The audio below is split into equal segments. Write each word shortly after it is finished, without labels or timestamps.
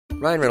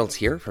Ryan Reynolds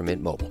here from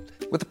Mint Mobile.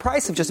 With the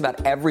price of just about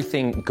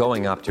everything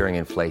going up during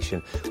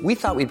inflation, we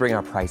thought we'd bring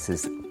our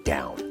prices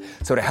down.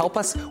 So to help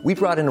us, we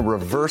brought in a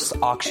reverse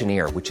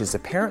auctioneer, which is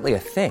apparently a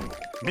thing.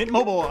 Mint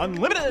Mobile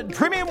Unlimited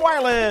Premium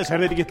Wireless. How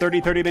to get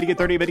 30, 30, bit to get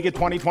 30, bit to get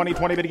 20, 20,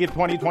 20, bit to get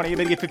 20, 20,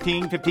 bit to get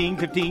 15, 15,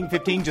 15,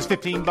 15, just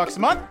 $15 a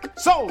month?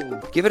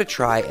 Sold! Give it a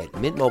try at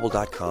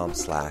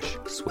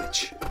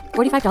mintmobile.com/switch.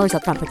 $45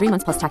 up front for 3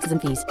 months plus taxes and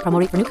fees. Promo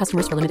rate for new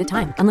customers for limited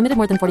time. Unlimited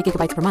more than 40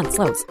 gigabytes per month.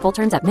 Slows full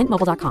terms at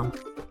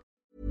mintmobile.com.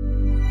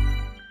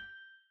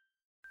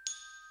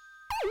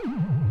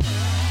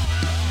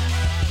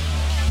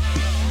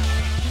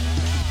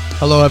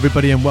 Hello,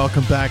 everybody, and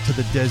welcome back to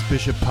the Des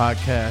Bishop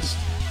Podcast.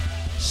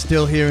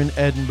 Still here in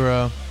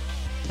Edinburgh,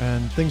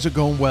 and things are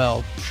going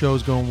well.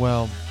 Show's going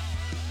well.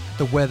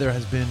 The weather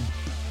has been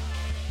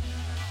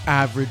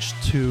average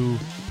to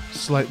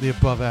slightly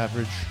above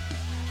average,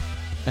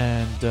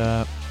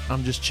 and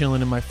I'm just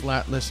chilling in my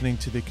flat listening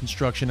to the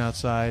construction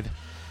outside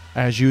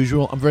as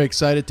usual. I'm very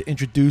excited to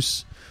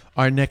introduce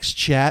our next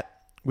chat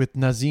with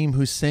Nazeem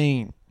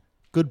Hussain,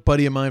 good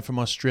buddy of mine from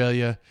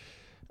Australia,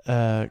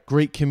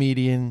 great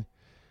comedian,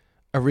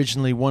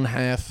 originally one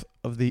half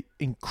of the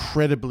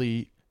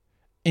incredibly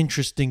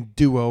interesting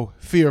duo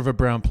Fear of a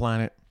Brown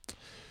Planet,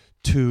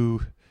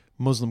 two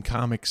Muslim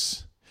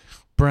comics,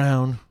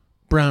 brown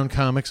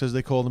comics as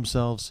they call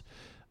themselves,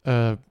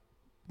 at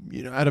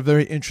a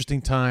very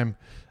interesting time,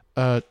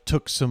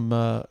 took some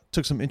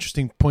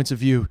interesting points of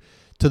view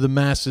to the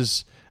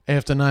masses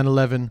after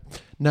 9/11.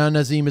 Now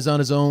Nazeem is on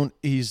his own.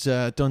 He's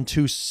done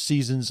 2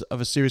 seasons of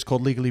a series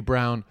called Legally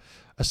Brown,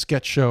 a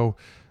sketch show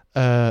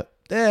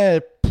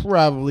that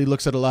probably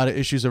looks at a lot of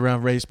issues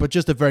around race, but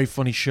just a very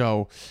funny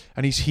show.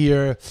 And he's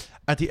here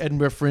at the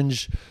Edinburgh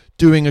Fringe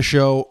doing a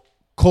show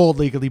called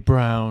Legally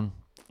Brown.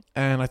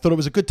 And I thought it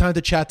was a good time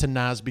to chat to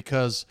Naz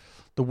because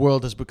the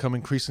world has become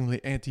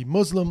increasingly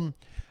anti-Muslim,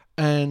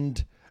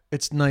 and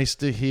it's nice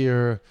to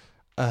hear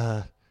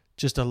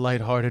just a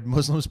lighthearted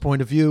Muslim's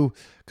point of view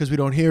because we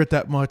don't hear it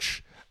that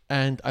much.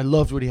 And I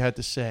loved what he had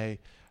to say,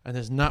 and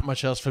there's not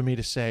much else for me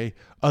to say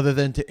other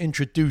than to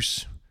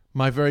introduce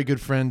my very good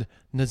friend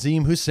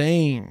Nazeem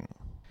Hussain.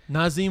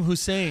 Nazeem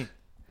Hussain.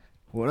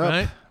 What up?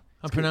 Right?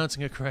 I'm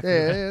pronouncing it correctly.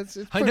 Yeah, it's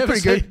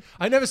pretty good.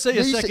 I never say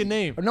a you second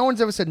name. No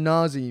one's ever said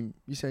Nazeem.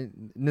 You say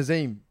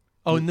Nazeem.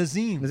 Oh,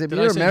 Nazeem. Nazeem. Did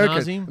You're I say American.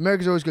 Nazeem?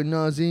 Americans always go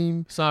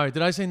Nazeem. Sorry,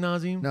 did I say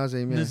Nazeem?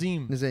 Nazeem, yeah.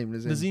 Nazeem.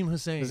 Nazeem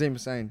Hussain. Nazeem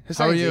Hussain.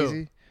 How are you?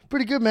 Easy.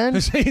 Pretty good, man.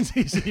 Hussein's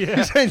easy, yeah.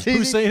 Hussein's easy.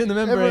 Hussein in the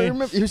membrane.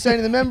 Hussein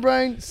in the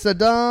membrane.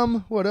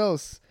 Saddam. What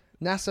else?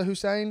 Nasser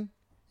Hussain.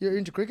 You're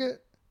into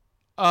cricket?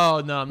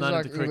 Oh, no, I'm not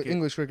like into cricket.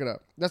 English cricketer.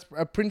 That's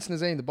Prince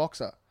Nazeem, the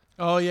boxer.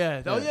 Oh,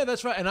 yeah. Oh, yeah,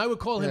 that's right. And I would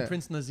call him Yeah.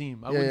 Prince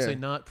Nazeem. I Yeah, wouldn't yeah. say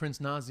not Prince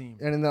Nazeem.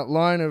 And in that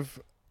line of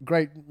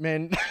great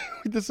men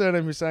with the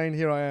surname Hussain,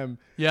 here I am.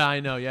 Yeah,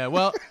 I know, yeah.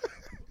 Well,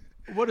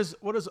 what is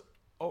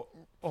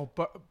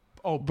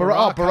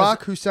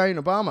Barack Hussein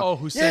Obama. Oh,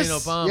 Hussein Yes!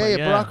 Obama. Yeah,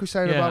 Barack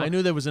Hussein yeah, Obama. I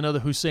knew there was another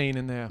Hussein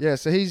in there. Yeah,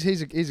 so he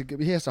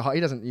has to hide. He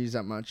doesn't use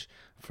that much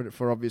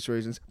for obvious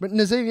reasons. But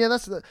Nazeem, yeah,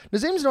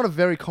 Nazeem's not a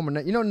very common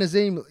name. You know,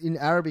 Nazeem in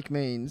Arabic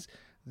means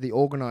the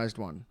organized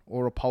one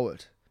or a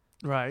poet.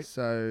 Right.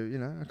 So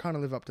I kind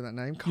of live up to that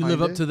name. You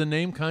live up to the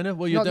name, kind of?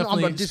 Well, you're I'm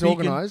definitely not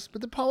disorganized, but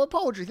the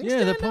poetry thing.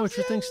 Yeah, the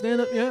poetry thing, stand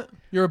up, yeah.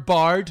 You're a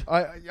bard.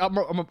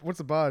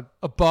 What's a bard?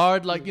 A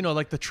bard, like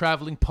the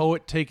traveling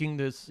poet taking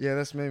this, Yeah,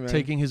 that's me, man.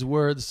 taking his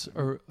words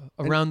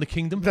around the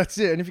kingdom. That's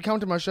it. And if you come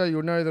to my show,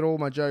 you'll know that all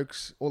my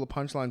jokes, all the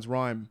punchlines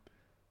rhyme.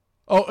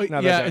 Oh, No,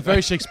 yeah, that's it's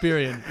very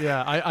Shakespearean.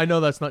 Yeah, I know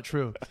that's not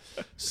true.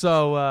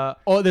 So,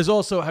 there's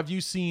also, have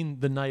you seen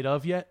The Night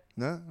Of yet?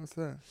 No, what's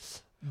that?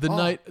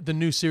 The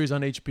new series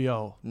on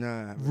HBO.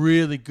 No.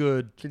 Really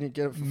good. Can you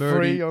get it for Nerdy.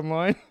 free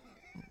online?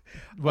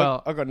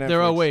 Well, I got Netflix.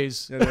 there are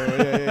ways.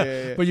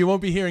 Yeah. But you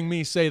won't be hearing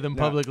me say them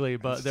No, publicly,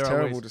 but It's there are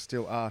terrible ways. to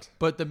steal art.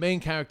 But the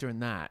main character in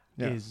that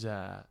Yeah. is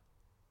a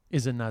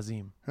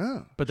Nazeem.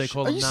 Oh. But they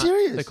call Are him you Naz.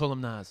 serious? They call him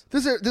Naz.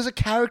 There's a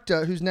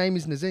character whose name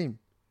is Nazeem.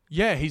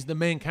 Yeah, he's the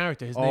main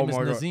character. His Oh name is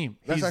my God. Nazeem.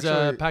 That's He's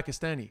actually-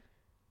 Pakistani.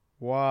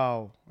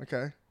 Wow.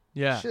 Okay.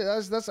 Yeah. Shit,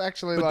 that's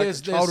actually But like a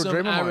there's childhood some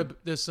dream of mine. Arab,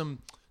 there's some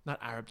not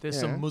Arab, there's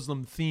Yeah. some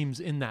Muslim themes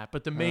in that.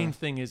 But the main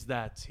thing is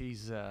that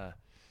he's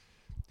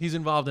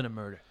involved in a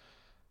murder.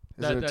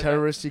 Is it a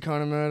terroristy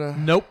kind of murder?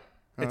 Nope.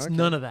 Oh, It's okay.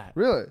 none of that.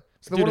 Really?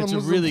 So Dude, what are it's the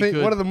a Muslim really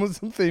good- What are the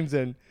Muslim themes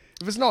then?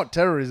 If it's not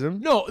terrorism.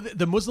 No,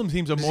 the Muslim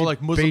themes are Does more he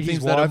like Muslim beat his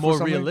themes that are wife or more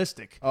something?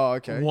 realistic. Oh,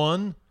 okay.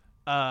 One,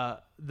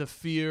 the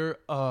fear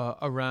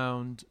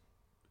around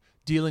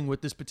dealing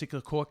with this particular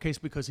court case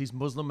because he's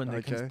Muslim and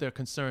Okay. they're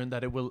concerned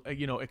that it will,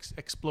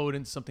 explode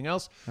into something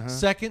else.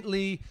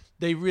 Secondly,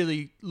 they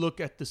really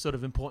look at the sort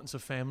of importance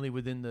of family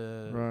within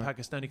the Right.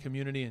 Pakistani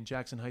community in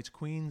Jackson Heights,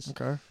 Queens.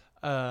 Okay.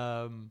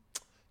 I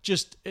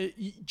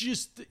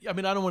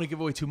mean, I don't want to give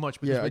away too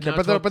much. Because Yeah, we're okay, not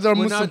but there are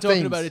we're Muslim not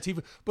talking themes. about it,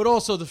 but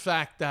also the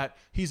fact that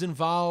he's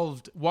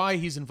involved. Why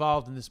he's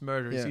involved in this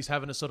murder is Yeah. he's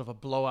having a sort of a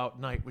blowout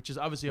night, which is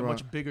obviously a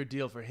much bigger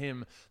deal for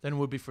him than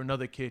would be for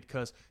another kid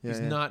because he's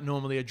yeah. not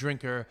normally a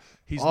drinker.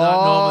 He's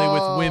not normally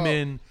with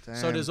women. So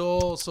damn. there's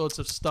all sorts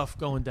of stuff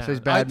going down. So he's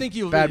bad, I think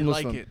you'll bad really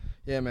Muslim. like it.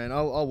 Yeah, man.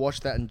 I'll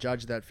watch that and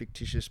judge that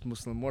fictitious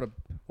Muslim. What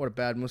a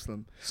bad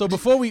Muslim. So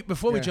before we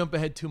jump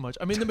ahead too much,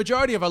 I mean, the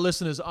majority of our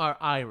listeners are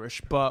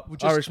Irish, but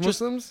Irish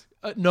Muslims?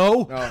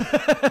 No.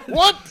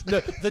 What?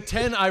 The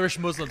 10 Irish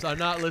Muslims are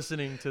not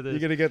listening to this. You're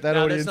gonna get that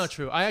No, audience. that's not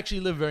true. I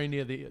actually live very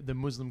near the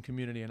Muslim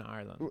community in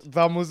Ireland.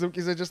 The Muslim?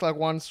 Is it just like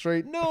one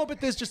street? No,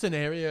 but there's just an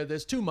area.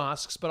 There's 2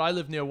 mosques, but I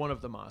live near one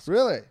of the mosques.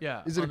 Really?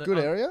 Yeah. Is it a on good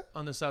area?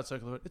 On the south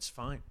circle of it. It's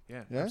fine.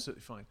 Yeah, Yeah?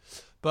 absolutely fine.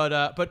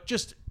 But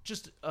just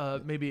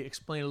maybe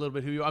explain a little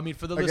bit who you are. I mean,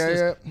 for the Okay,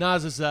 listeners, yeah.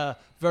 Nas is a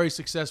very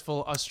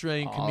successful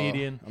Australian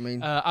comedian. I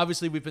mean-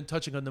 obviously we've been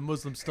touching on the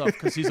Muslim stuff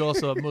because he's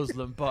also a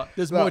Muslim, but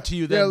there's more to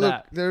you than look,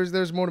 that.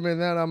 There's more to me than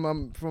that.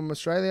 I'm from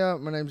Australia.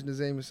 My name's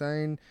Nazim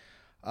Hussain.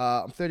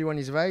 I'm 31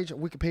 years of age.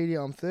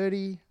 Wikipedia, I'm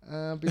 30.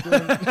 Been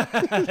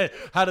doing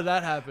How did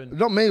that happen?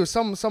 not me. It was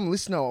some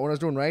listener when I was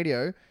doing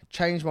radio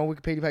changed my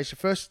Wikipedia page. So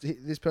first,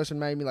 this person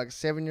made me like a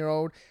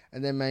 7-year-old,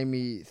 and then made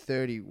me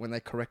 30 when they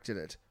corrected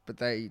it. But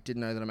they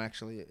didn't know that I'm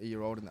actually a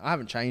year older. I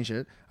haven't changed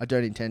it. I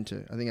don't intend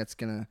to. I think that's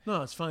gonna.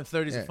 No, it's fine.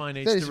 30 is a fine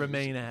age 30's to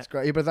remain It's at.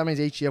 great. Yeah, but that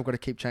means each year I've got to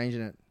keep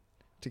changing it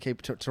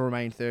to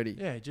remain 30.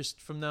 Yeah, just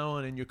from now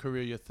on in your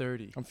career, you're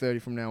 30. I'm 30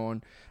 from now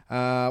on.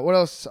 What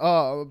else?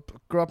 Oh,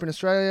 grew up in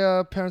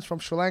Australia. Parents from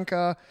Sri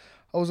Lanka.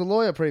 I was a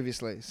lawyer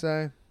previously,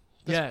 so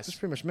that's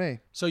pretty much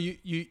me. So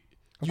you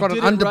I've got an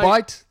did it underbite.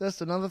 right. That's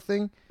another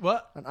thing.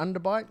 What? An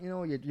underbite. You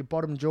know, your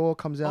bottom jaw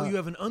comes out. Oh, you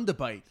have an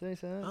underbite. See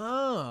that?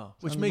 Oh,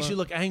 which makes you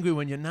look angry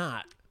when you're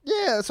not.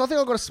 Yeah, so I think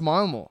I've got to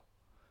smile more.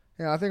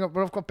 Yeah,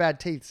 but I've got bad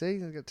teeth.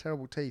 See, I've got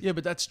terrible teeth. Yeah,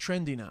 but that's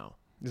trendy now.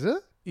 Is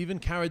it? Even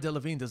Cara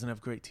Delevingne doesn't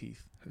have great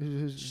teeth.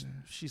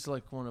 She's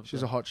like one of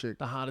She's a hot chick.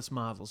 the hottest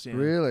models. Yeah.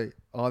 Really?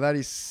 Oh, that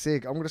is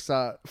sick. I'm gonna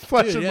start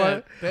flashing yeah,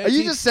 my. bad Are you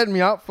teeth- just setting me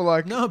up for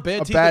like No,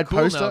 bad a teeth bad are cool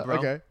now, poster? bro.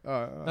 Okay.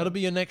 All right. That'll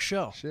be your next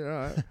show. Shit. All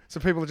right. So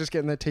people are just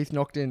getting their teeth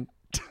knocked in.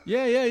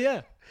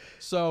 Yeah.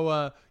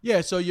 So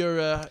so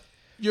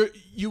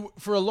you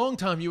for a long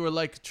time you were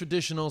like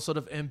traditional sort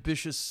of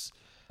ambitious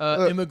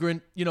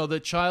immigrant. You know,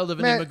 the child of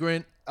an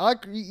immigrant.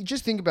 You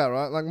just think about it,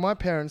 right? Like my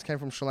parents came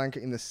from Sri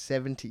Lanka in the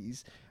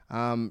 70s.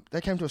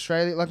 They came to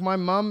Australia. Like my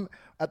mum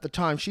at the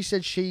time, she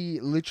said she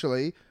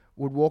literally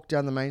would walk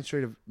down the main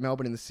street of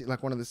Melbourne in the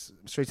like one of the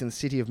streets in the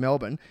city of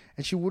Melbourne,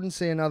 and she wouldn't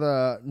see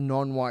another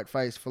non-white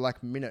face for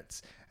like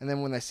minutes. And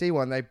then when they see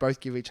one, they both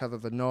give each other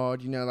the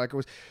nod. You know, like it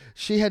was.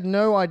 She had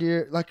no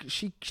idea. Like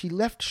she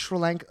left Sri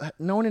Lanka.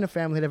 No one in her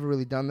family had ever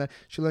really done that.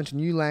 She learned a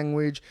new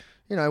language.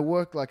 You know,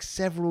 worked like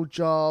several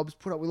jobs,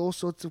 put up with all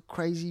sorts of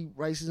crazy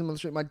racism on the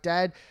street. My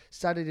dad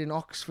studied in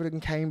Oxford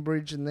and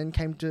Cambridge and then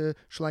came to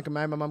Sri Lanka.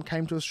 My mum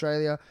came to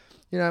Australia.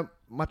 You know,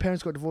 my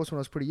parents got divorced when I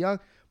was pretty young.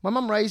 My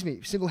mum raised me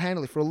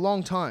single-handedly for a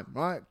long time,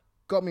 right?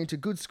 Got me into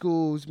good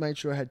schools, made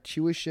sure I had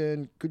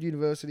tuition, good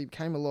university,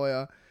 became a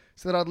lawyer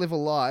so that I'd live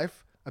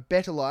a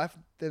better life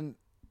than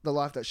the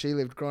life that she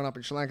lived growing up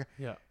in Sri Lanka.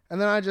 Yeah.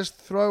 And then I just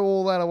throw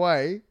all that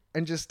away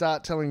and just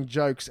start telling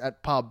jokes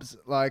at pubs.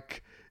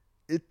 Like...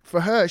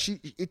 for her,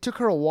 it took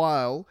her a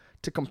while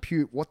to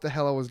compute what the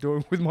hell I was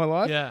doing with my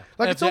life. Yeah,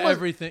 like after it's almost,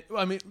 everything.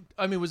 I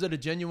mean, was it a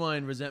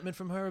genuine resentment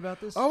from her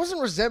about this? I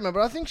wasn't resentment,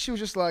 but I think she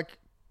was just like,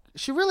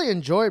 she really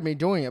enjoyed me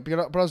doing it, but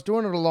I was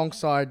doing it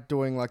alongside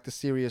doing like the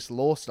serious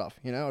law stuff.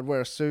 You know, I'd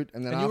wear a suit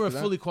and then. And you were a after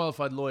that, fully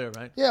qualified lawyer,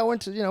 right? Yeah, I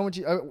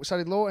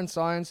studied law and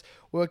science.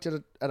 Worked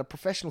at a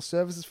professional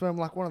services firm,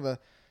 like one of the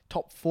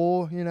top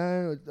 4. You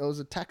know, I was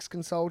a tax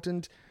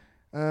consultant.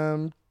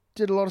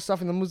 Did a lot of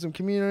stuff in the Muslim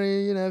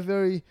community. You know,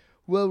 very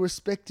well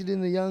respected in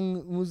the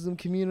young Muslim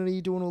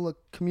community, doing all the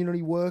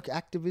community work,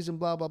 activism,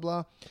 blah blah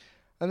blah.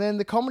 And then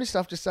the comedy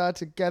stuff just started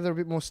to gather a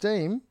bit more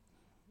steam.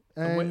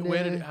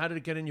 And how did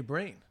it get in your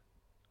brain?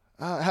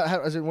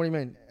 What do you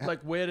mean?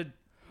 Where did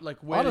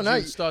I don't know.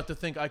 you start to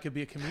think I could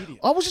be a comedian?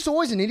 I was just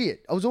always an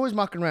idiot. I was always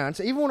mucking around.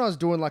 So even when I was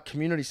doing like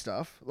community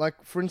stuff, like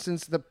for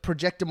instance, the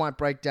projector might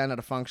break down at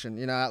a function,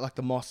 you know, at like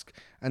the mosque,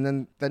 and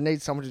then they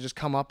need someone to just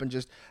come up and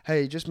just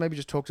maybe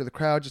talk to the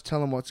crowd, just tell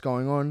them what's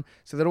going on.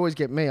 So they'd always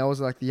get me. I was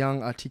like the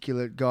young,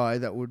 articulate guy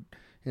that would,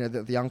 you know,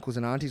 the uncles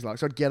and aunties like.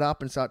 So I'd get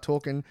up and start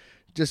talking,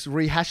 just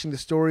rehashing the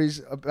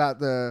stories about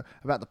the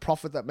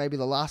prophet that maybe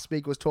the last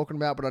speaker was talking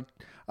about, but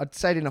I'd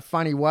say it in a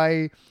funny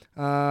way.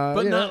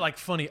 But not like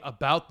funny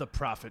about the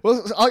prophet.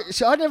 Well,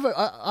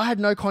 I had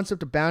no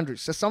concept of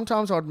boundaries. So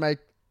sometimes I'd make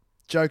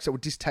jokes that were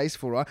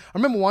distasteful, right? I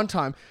remember one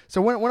time,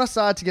 so when I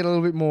started to get a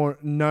little bit more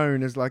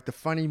known as like the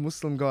funny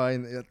Muslim guy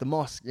at the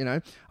mosque, you know,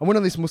 I went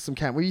on this Muslim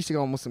camp. We used to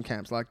go on Muslim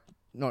camps, like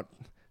not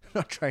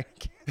training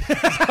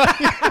camps.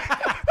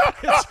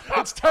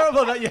 It's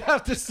terrible that you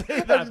have to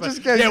say that.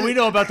 Just But yeah, we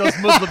know about those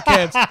Muslim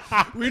camps.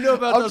 We know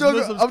about those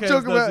Muslim camps. I'm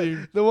talking about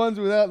Nazim. the ones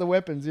without the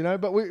weapons, you know.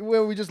 But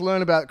where we just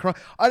learn about crime,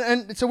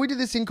 and so we did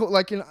this thing called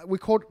we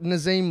called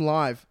Nazim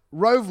Live.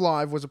 Rove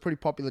Live was a pretty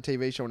popular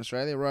TV show in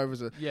Australia. Rove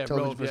was a television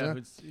Rove,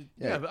 presenter.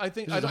 But I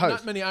think This is a not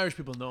host. many Irish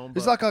people know him.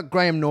 It's but like a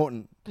Graham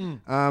Norton.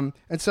 And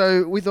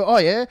so we thought, oh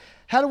yeah,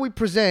 how do we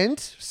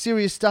present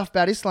serious stuff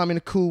about Islam in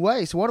a cool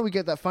way? So why don't we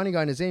get that funny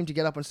guy Nazim to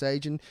get up on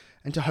stage and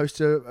to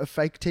host a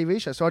fake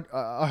TV show? So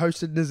I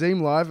hosted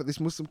Nazim live at this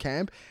Muslim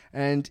camp,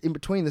 and in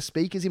between the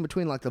speakers, in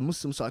between like the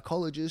Muslim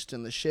psychologist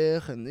and the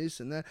sheikh and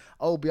this and that,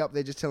 I'll be up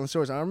there just telling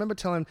stories. And I remember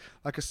telling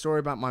like a story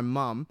about my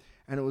mum,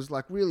 and it was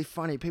like really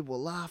funny. People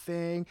were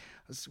laughing.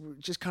 I was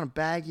just kind of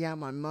bagging out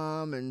my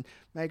mum and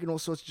making all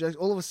sorts of jokes.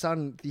 All of a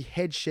sudden, the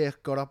head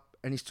sheikh got up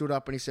and he stood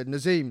up and he said,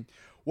 Nazim,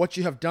 what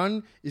you have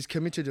done is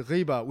committed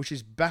riba, which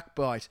is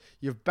backbite.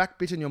 You've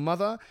backbitten your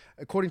mother.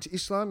 According to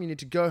Islam, you need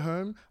to go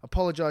home,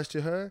 apologize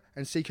to her,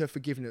 and seek her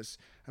forgiveness.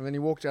 And then he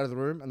walked out of the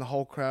room, and the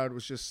whole crowd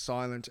was just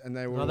silent. And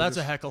they were. Well, that's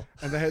a heckle.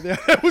 And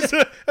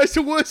that's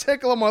the worst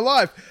heckle of my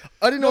life.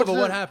 I didn't know. But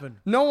what happened?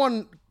 No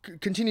one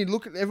continued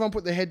looking. Everyone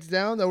put their heads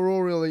down. They were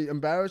all really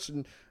embarrassed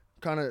and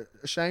kind of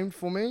ashamed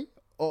for me.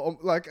 Or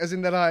like, as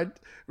in that I'd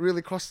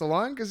really crossed the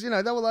line, because they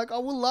were like, "Oh,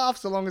 we'll laugh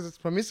so long as it's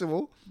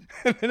permissible."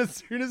 And then as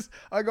soon as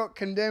I got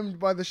condemned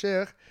by the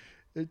sheikh,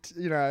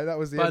 that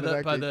was the end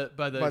of that.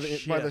 By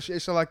the sheikh.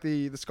 So like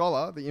the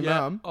scholar, the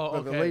imam,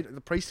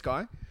 the priest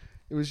guy.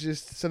 It was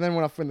just so. Then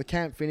when the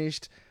camp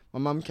finished, my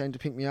mum came to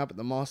pick me up at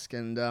the mosque,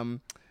 and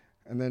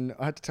then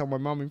I had to tell my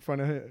mum in front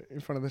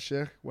of the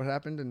sheikh what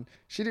happened, and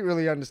she didn't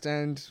really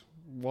understand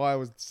why I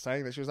was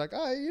saying that. She was like,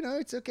 oh,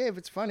 it's okay if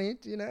it's funny,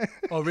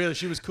 Oh, really?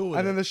 She was cool with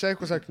And it. then the sheikh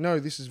was like, no,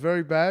 this is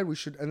very bad. We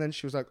should. And then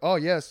she was like, oh,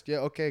 yes. Yeah,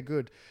 okay,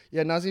 good.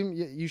 Yeah, Nazim,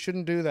 you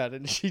shouldn't do that.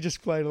 And she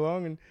just played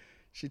along and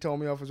she told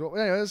me off as well.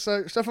 Anyway,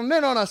 so from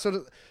then on, I sort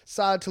of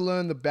started to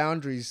learn the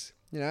boundaries.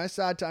 I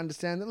started to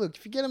understand that, look,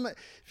 if you're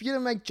gonna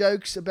make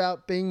jokes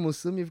about being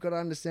Muslim, you've got to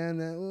understand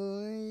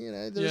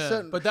that, there's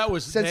certain but that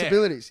was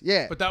sensibilities.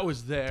 There. Yeah. But that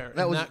was there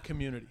in that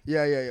community.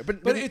 Yeah.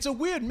 But it's a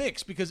weird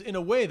mix, because in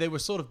a way they were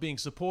sort of being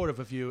supportive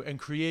of you and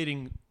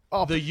creating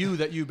the you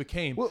that you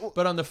became.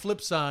 But on the flip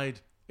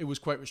side, it was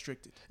quite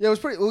restricted. Yeah, it was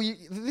pretty. Well,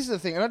 this is the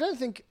thing, and I don't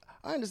think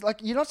I understand. Like,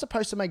 you're not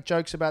supposed to make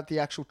jokes about the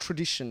actual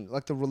tradition,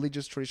 like the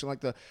religious tradition, like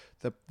the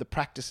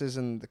practices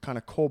and the kind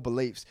of core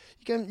beliefs.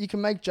 You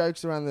can make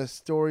jokes around the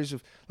stories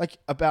of like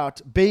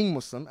about being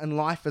Muslim and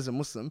life as a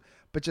Muslim,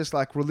 but just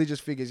like religious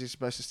figures, you're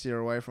supposed to steer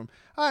away from.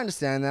 I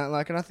understand that,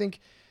 like, and I think,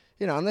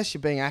 unless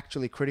you're being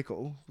actually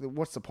critical,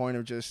 what's the point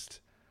of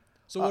just?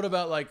 So what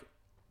about like,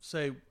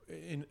 say,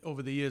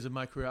 over the years of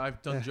my career,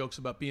 I've done jokes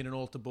about being an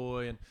altar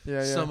boy, and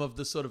some of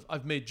the sort of,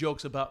 I've made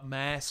jokes about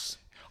mass.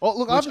 Oh,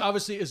 look, which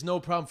obviously is no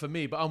problem for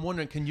me, but I'm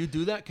wondering, can you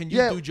do that? Can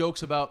you do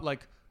jokes about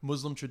like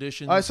Muslim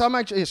traditions? So I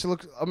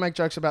make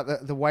jokes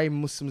about the way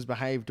Muslims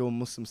behave doing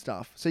Muslim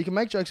stuff. So you can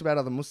make jokes about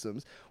other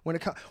Muslims when it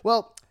comes.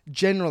 Well,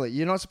 generally,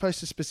 you're not supposed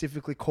to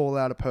specifically call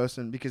out a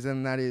person, because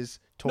then that is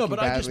talking badly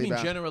about. No, but I just mean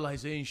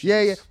generalizations.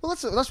 Yeah. Well,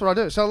 that's what I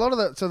do. So a lot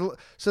of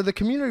so the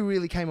community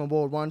really came on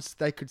board once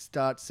they could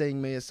start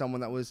seeing me as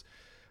someone that was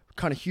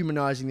kind of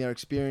humanizing their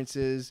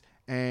experiences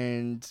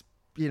and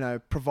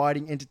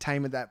providing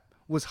entertainment that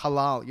was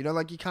halal.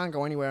 Like, you can't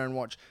go anywhere and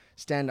watch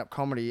stand-up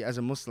comedy as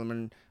a Muslim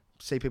and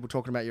see people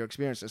talking about your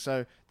experiences.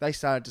 So they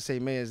started to see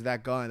me as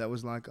that guy that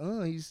was like,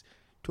 oh, he's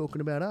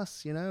talking about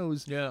us, and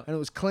it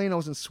was clean. I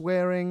wasn't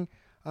swearing.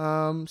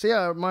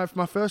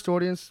 My first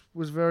audience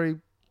was very,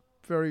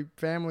 very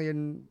family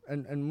and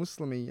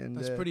Muslim-y. And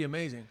that's pretty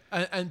amazing.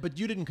 But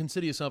you didn't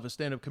consider yourself a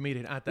stand-up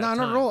comedian at that time?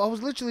 No, not at all. I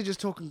was literally just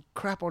talking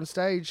crap on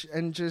stage,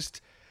 and just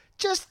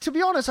to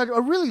be honest, I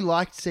really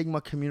liked seeing my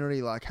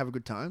community like have a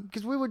good time,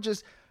 because we would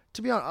just.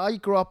 To be honest, I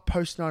grew up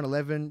post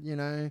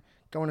 9/11,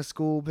 going to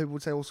school, people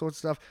would say all sorts of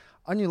stuff.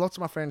 I knew lots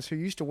of my friends who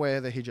used to wear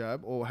the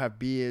hijab or have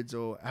beards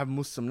or have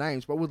Muslim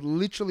names, but would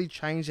literally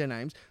change their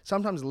names,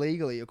 sometimes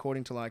legally,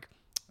 according to like,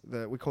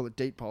 we call it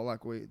deed poll, like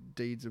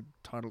deeds of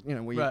title,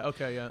 right,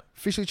 okay, yeah.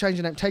 Officially change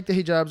your name, take the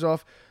hijabs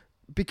off,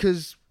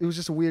 because it was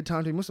just a weird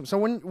time to be Muslim. So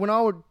when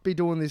I would be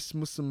doing this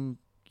Muslim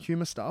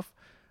humor stuff,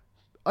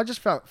 I just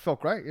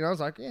felt great. I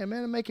was like, yeah,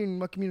 man, I'm making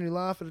my community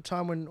laugh at a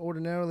time when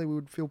ordinarily we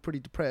would feel pretty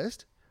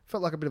depressed.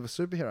 Felt like a bit of a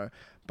superhero,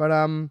 but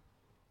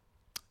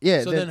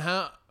yeah. So then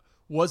how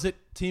was it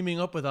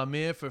teaming up with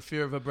Amir for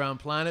Fear of a Brown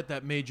Planet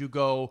that made you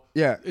go,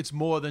 yeah, it's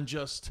more than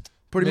just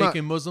pretty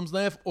making Muslims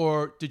laugh,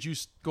 or did you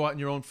go out on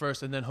your own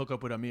first and then hook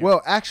up with Amir?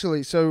 Well,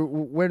 actually, so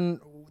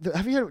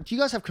do you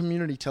guys have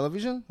community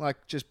television,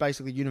 like just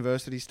basically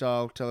university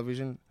style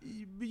television,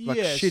 like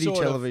shitty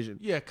television?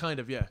 Yeah, kind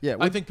of. Yeah.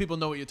 I think people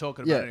know what you're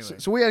talking about anyway.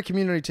 So we had a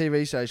community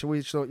TV station.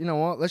 We thought, you know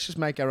what, let's just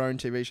make our own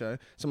TV show.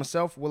 So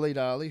myself, Waleed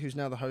Ali, who's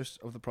now the host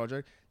of the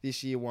project,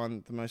 this year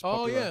won the most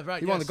popular. Oh yeah, right.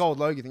 He won the Gold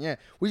Logie thing. Yeah,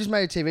 we just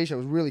made a TV show. It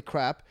was really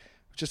crap.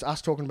 Just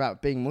us talking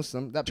about being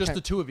Muslim. Just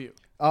the two of you.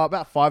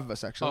 About 5 of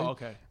us actually. Oh,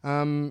 okay.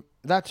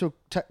 That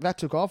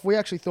took off. We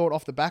actually thought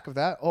off the back of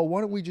that,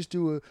 why don't we just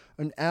do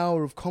an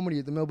hour of comedy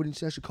at the Melbourne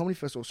International Comedy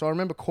Festival? So I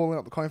remember calling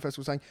up the comedy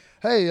festival saying,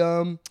 hey,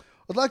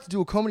 I'd like to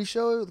do a comedy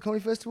show at the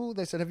comedy festival.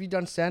 They said, have you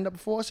done stand-up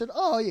before? I said,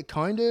 oh, yeah,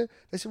 kind of.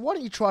 They said, why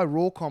don't you try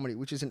Raw Comedy,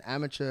 which is an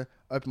amateur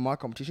open mic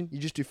competition. You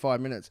just do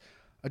 5 minutes.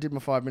 I did my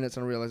 5 minutes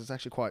and I realized it's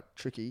actually quite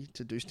tricky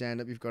to do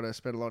stand-up. You've got to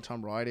spend a lot of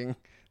time writing,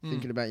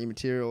 thinking about your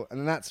material.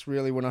 And that's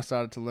really when I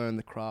started to learn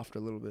the craft a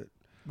little bit.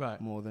 Right.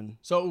 more than.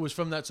 So it was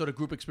from that sort of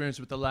group experience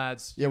with the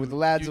lads. Yeah, with the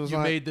lads, it was you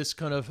like made this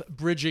kind of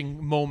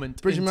bridging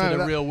moment bridging into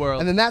moment, the real world.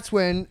 And then that's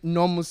when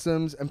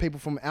non-Muslims and people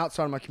from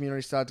outside of my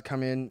community started to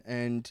come in,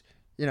 and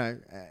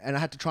and I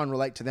had to try and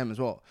relate to them as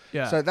well.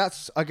 Yeah. So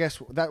I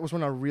guess that was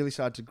when I really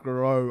started to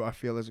grow, I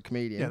feel, as a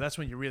comedian. yeah, that's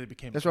when you really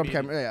became. That's a when I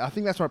comedian. became. Yeah, I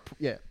think that's when.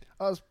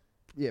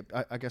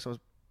 I guess I was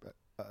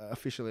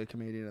officially a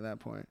comedian at that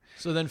point.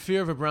 So then,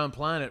 Fear of a Brown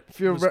Planet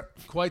Fear of was Bra-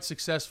 quite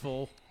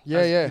successful.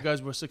 Yeah, yeah. You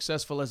guys were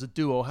successful as a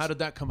duo. How did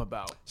that come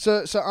about?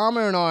 So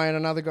Amr and I and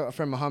another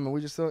friend Muhammad,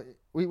 we just thought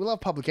we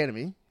love Public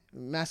Enemy,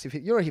 massive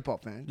hit. You're a hip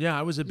hop fan. Yeah,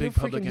 I was a You're big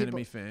Public freaking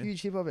Enemy hip-hop- fan.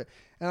 Huge hip hop fan.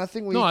 And I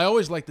think we. No, I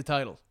always liked the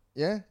title.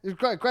 Yeah, it was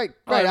great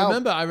I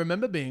album.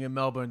 remember being in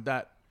Melbourne.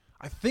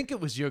 I think it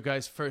was your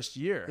guys' first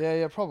year.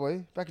 Yeah,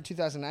 probably back in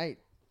 2008,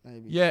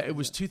 maybe. Yeah, it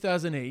was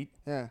 2008.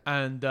 Yeah.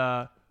 And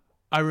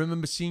I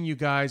remember seeing you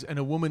guys and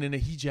a woman in a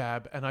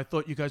hijab, and I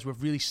thought you guys were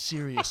really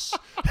serious.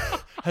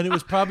 And it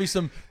was probably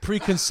some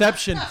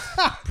preconception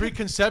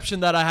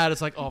that I had.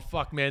 It's like, oh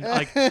fuck, man!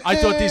 Like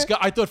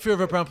I thought Fear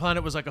of a Brown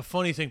Planet was like a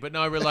funny thing, but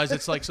now I realize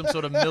it's like some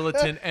sort of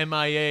militant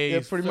MIA.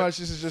 Yeah, pretty much.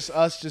 This is just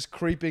us just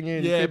creeping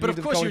in. Yeah, creeping but into of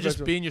the course comedy you're just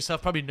festival. being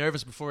yourself, probably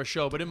nervous before a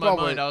show. But in my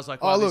Probably. mind, I was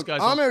like, wow, these look,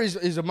 guys. Amr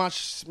is a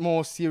much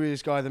more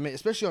serious guy than me,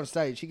 especially on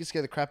stage. He can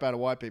scare the crap out of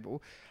white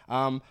people.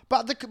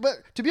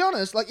 But to be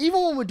honest, like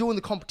even when we're doing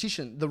the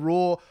competition, the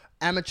raw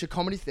amateur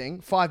comedy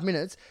thing, 5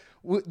 minutes.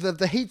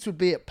 The heats would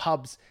be at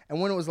pubs,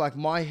 and when it was like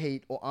my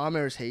heat or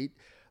Amir's heat,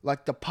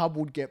 like the pub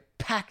would get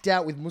packed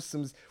out with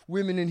Muslims,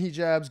 women in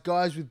hijabs,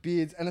 guys with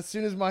beards, and as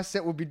soon as my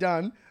set would be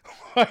done,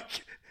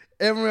 like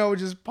everyone would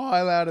just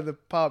pile out of the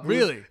pub.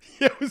 Really?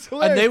 It was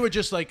hilarious. And they were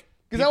just like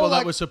people that was that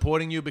like- were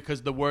supporting you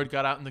because the word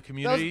got out in the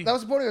community. that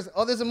was supporting us.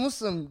 Oh, there's a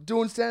Muslim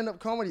doing stand-up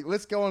comedy.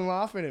 Let's go and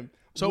laugh at him.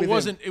 So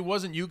with him. it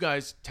wasn't you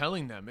guys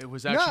telling them. It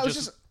was actually No, it was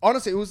just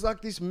honestly, it was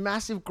like this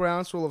massive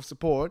groundswell of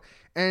support,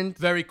 and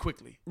very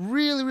quickly.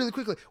 really, really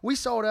quickly, we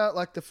sold out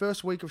like the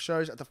first week of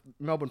shows at the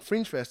Melbourne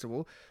Fringe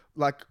Festival,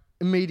 like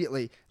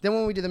immediately. Then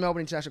when we did the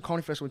Melbourne International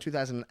Comedy Festival in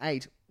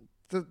 2008,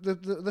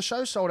 the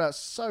show sold out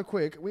so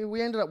quick.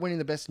 We ended up winning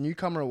the Best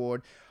Newcomer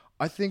Award.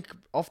 I think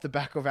off the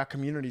back of our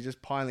community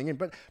just piling in.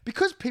 But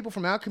because people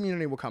from our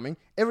community were coming,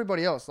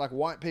 everybody else, like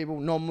white people,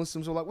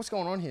 non-Muslims, were like, what's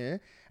going on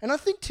here? And I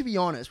think, to be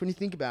honest, when you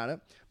think about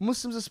it,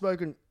 Muslims are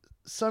spoken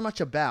so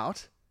much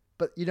about,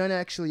 but you don't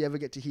actually ever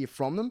get to hear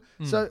from them.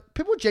 So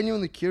people are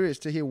genuinely curious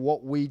to hear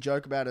what we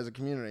joke about as a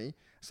community.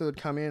 So they'd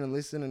come in and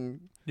listen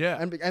and...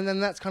 Yeah. And then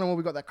that's kind of where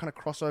we got that kind of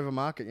crossover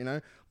market,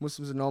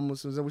 Muslims and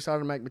non-Muslims. And we started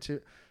to make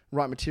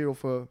write material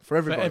for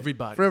everybody.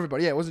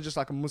 everybody. Yeah, it wasn't just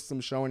like a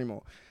Muslim show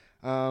anymore.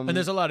 And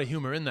there's a lot of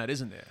humor in that,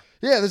 isn't there?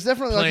 Yeah, there's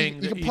definitely Playing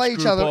like you can each play each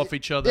group other off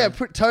each other. Yeah,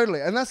 totally.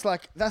 And that's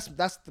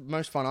the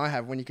most fun I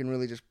have when you can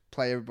really just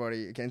play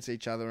everybody against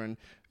each other, and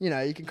you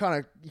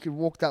can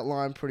walk that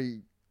line pretty.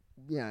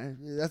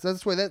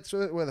 That's where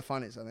the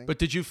fun is, I think. But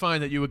did you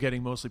find that you were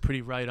getting mostly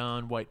pretty right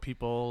on white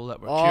people that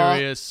were Oh,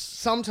 curious?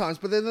 Sometimes,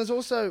 but then there's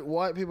also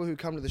white people who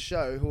come to the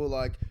show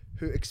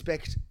who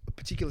expect a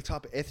particular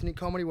type of ethnic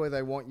comedy where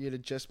they want you to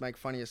just make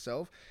fun of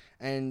yourself.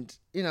 And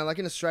like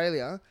in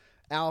Australia,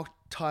 our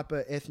type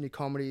of ethnic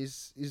comedy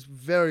is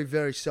very,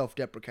 very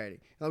self-deprecating.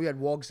 We had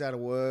Wogs Out of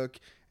Work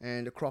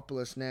and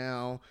Acropolis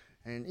Now,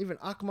 and even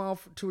Akmal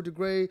to a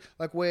degree,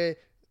 like where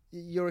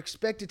you're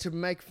expected to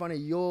make fun of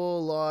your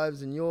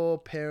lives and your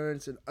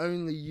parents and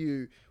only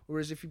you.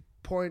 Whereas if you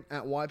point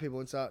at white people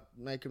and start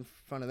making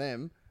fun of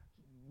them,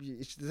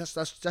 that's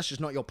just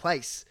not your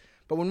place.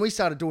 But when we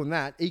started doing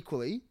that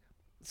equally,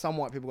 some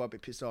white people got a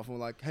bit pissed off and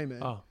were like, hey man.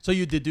 Oh, so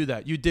you did do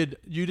that. You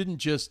didn't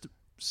just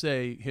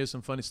say, here's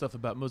some funny stuff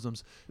about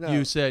Muslims. No.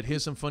 You said,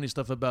 here's some funny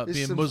stuff about Here's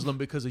being some- Muslim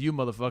because of you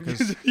motherfuckers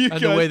Because of you and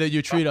the guys. way that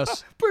you treat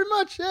us. Pretty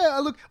much, yeah.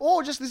 Look,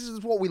 or just this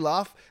is what we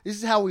laugh. This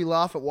is how we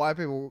laugh at white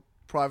people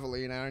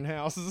privately in our own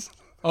houses.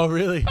 Oh,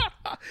 really?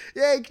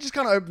 Yeah, you can just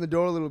kind of open the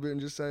door a little bit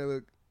and just say,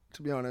 look,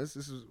 to be honest,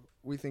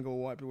 we think all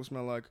white people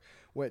smell like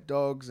wet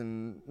dogs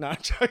and... No, I'm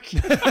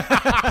joking.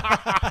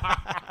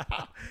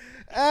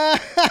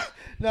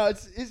 No,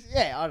 it's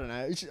I don't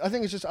know. I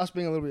think it's just us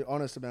being a little bit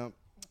honest about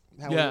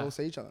how we all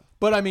see each other.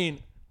 But I mean,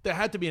 there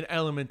had to be an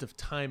element of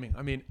timing.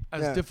 I mean,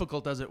 as Yeah.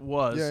 difficult as it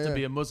was Yeah, to yeah.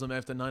 be a Muslim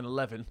after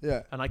 9/11,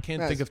 Yeah. and I can't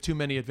No, think it's- of too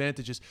many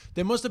advantages.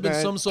 There must have been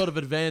No, some sort of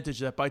advantage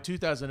that by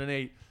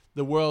 2008,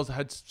 the world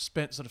had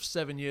spent sort of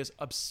 7 years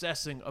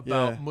obsessing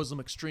about Yeah. Muslim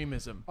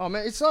extremism. Oh,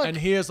 man, it's like... And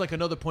here's like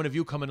another point of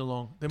view coming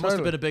along. There must have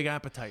Totally. been a big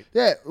appetite.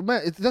 Yeah,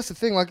 man, that's the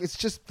thing. Like, it's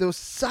just there was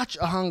such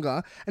a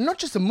hunger, and not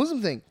just a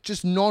Muslim thing,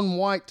 just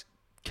non-white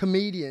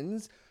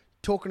comedians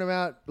talking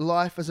about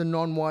life as a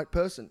non-white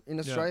person in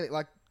Australia.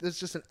 Like, there's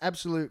just an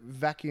absolute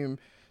vacuum.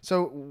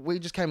 So we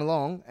just came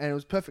along, and it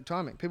was perfect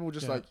timing. People were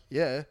just like,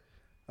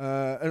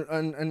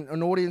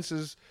 and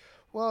audiences.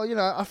 Well,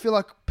 I feel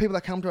like people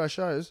that come to our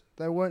shows,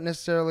 they weren't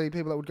necessarily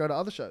people that would go to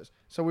other shows.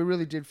 So we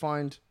really did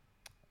find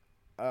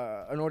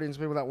an audience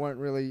of people that weren't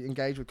really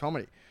engaged with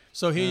comedy.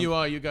 So here you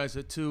are, you guys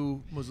are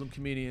two Muslim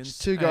comedians.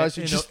 Just two guys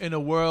who in, just- in a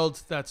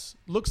world that's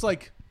looks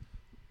like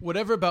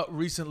whatever about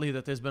recently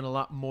that there's been a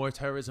lot more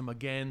terrorism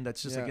again.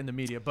 That's just like in the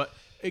media. But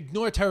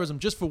ignore terrorism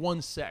just for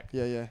one sec.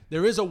 Yeah.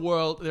 There is a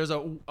world. There's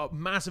a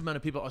massive amount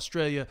of people,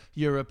 Australia,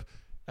 Europe,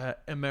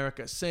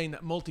 America, saying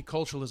that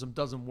multiculturalism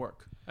doesn't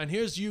work. And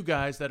here's you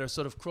guys that are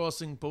sort of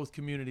crossing both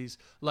communities.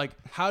 Like,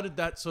 how did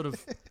that sort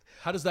of,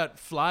 how does that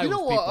fly? You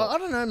know with what? people? I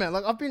don't know, man.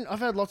 Like I've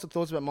had lots of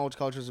thoughts about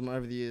multiculturalism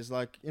over the years.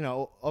 Like, you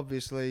know,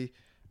 obviously,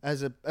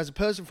 as a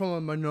person from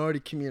a minority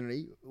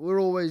community,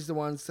 we're always the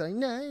ones saying,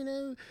 no, you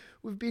know,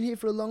 we've been here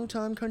for a long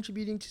time,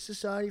 contributing to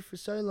society for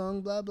so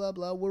long, blah blah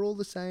blah. We're all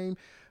the same.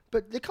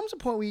 But there comes a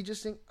point where you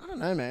just think, I don't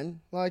know, man.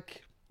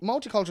 Like,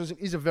 multiculturalism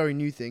is a very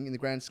new thing in the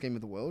grand scheme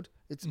of the world.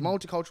 It's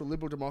multicultural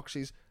liberal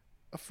democracies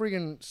are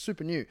friggin'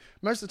 super new.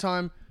 Most of the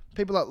time,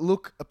 people that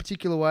look a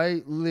particular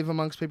way live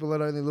amongst people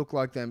that only look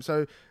like them.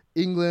 So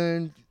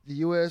England, the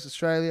US,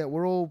 Australia,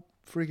 we're all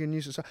friggin'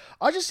 new society.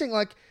 I just think,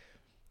 like,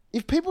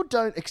 if people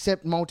don't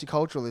accept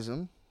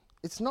multiculturalism,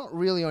 it's not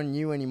really on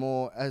you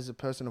anymore as a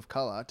person of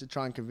colour to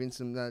try and convince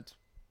them that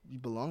you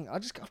belong.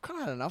 I've kind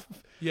of had enough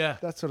of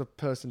that sort of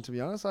person, to be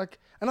honest. Like,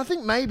 and I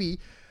think maybe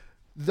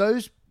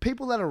those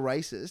people that are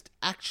racist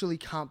actually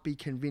can't be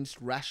convinced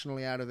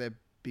rationally out of their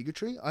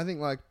bigotry. I think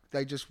like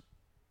they're just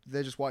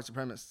white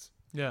supremacists.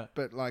 Yeah.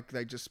 But like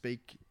they just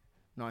speak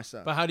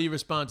nicer. But how do you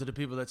respond to the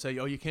people that say,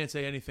 oh, you can't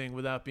say anything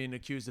without being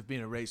accused of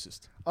being a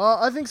racist?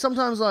 I think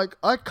sometimes like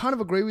I kind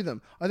of agree with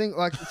them. I think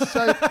like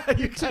so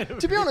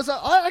to be honest,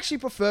 I actually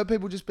prefer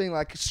people just being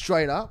like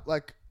straight up.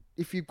 Like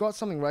if you've got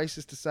something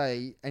racist to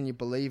say and you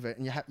believe it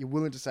and you're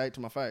willing to say it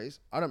to my face,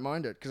 I don't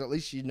mind it because at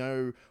least you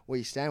know where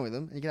you stand with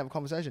them and you can have a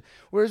conversation.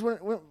 Whereas when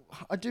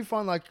I do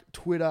find like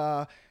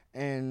Twitter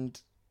and,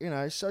 you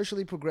know,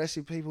 socially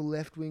progressive people,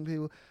 left-wing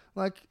people,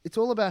 like it's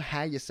all about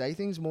how you say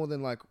things more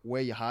than like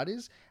where your heart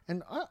is.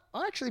 And I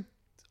actually,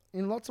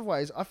 in lots of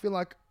ways, I feel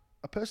like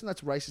a person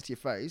that's racist to your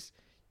face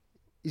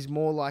is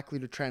more likely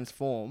to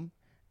transform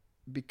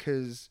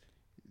because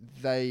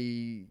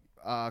they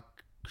are,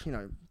 you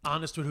know,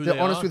 honest with who they're they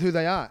honest are. with who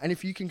they are. And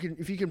if you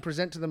can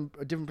present to them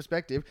a different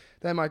perspective,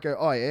 they might go,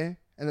 oh yeah,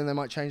 and then they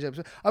might change their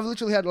perspective. I've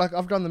literally had like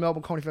I've done the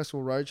Melbourne Comedy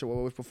Festival roadshow where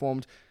we've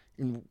performed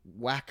in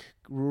whack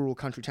rural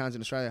country towns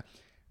in Australia.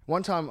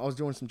 One time I was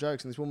doing some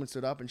jokes and this woman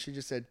stood up and she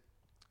just said,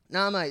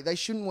 "Nah, mate, they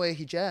shouldn't wear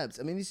hijabs.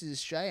 I mean, this is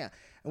Australia."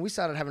 And we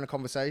started having a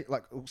conversation,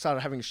 like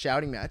started having a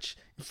shouting match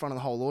in front of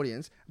the whole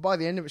audience. By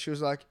the end of it, she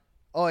was like,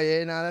 "Oh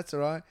yeah, no, that's all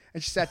right."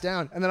 And she sat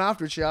down. And then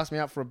afterwards, she asked me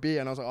out for a beer,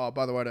 and I was like, "Oh,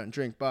 by the way, I don't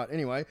drink, but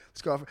anyway,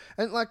 let's go."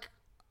 And like,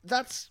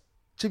 that's,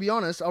 to be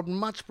honest, I'd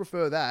much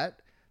prefer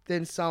that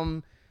than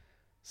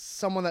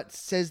someone that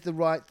says the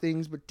right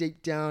things, but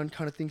deep down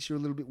kind of thinks you're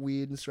a little bit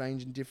weird and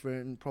strange and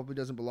different and probably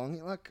doesn't belong.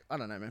 Like, I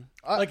don't know, man.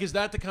 Like, is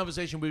that the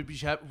conversation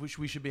which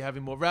we should be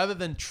having more, rather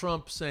than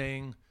Trump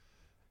saying,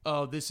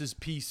 "Oh, this is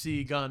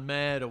PC gone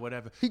mad" or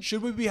whatever?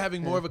 Should we be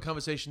having more of a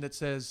conversation that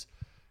says,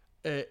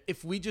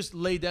 if we just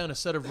lay down a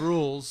set of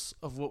rules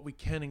of what we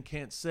can and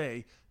can't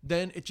say,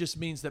 then it just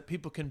means that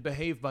people can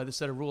behave by the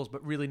set of rules,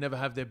 but really never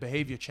have their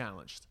behavior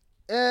challenged?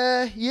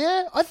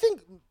 Yeah, I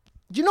think.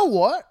 Do you know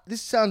what?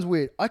 This sounds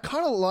weird. I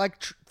kind of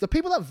like the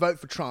people that vote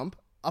for Trump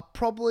are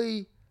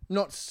probably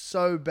not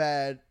so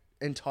bad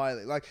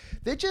entirely. Like,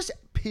 they're just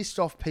pissed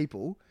off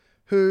people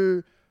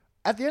who,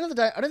 at the end of the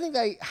day, I don't think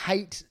they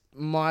hate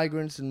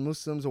migrants and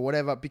Muslims or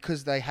whatever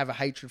because they have a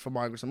hatred for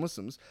migrants and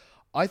Muslims.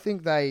 I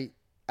think they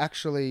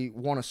actually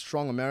want a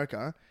strong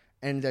America,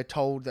 and they're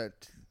told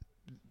that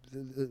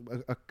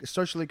a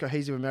socially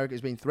cohesive America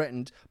is being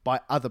threatened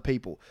by other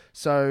people.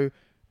 So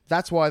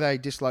that's why they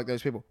dislike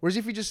those people. Whereas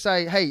if you just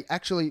say, hey,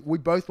 actually, we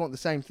both want the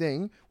same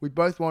thing. We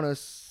both want a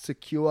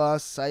secure,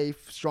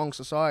 safe, strong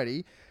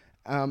society.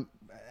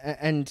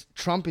 And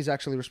Trump is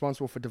actually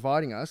responsible for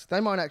dividing us. They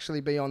might actually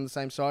be on the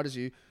same side as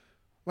you.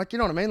 Like, you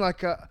know what I mean?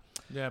 Like,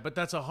 yeah, but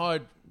that's a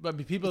hard. I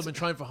mean, people have been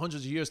trying for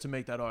hundreds of years to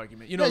make that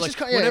argument. You know, Yeah, like it's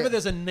just whenever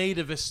there's a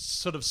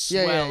nativist sort of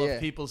swell yeah.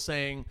 of people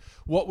saying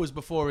what was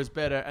before is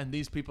better, and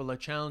these people are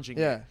challenging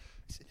yeah. it.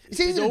 It's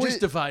It easy to always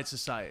do- divides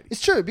society.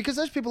 It's true, because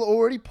those people are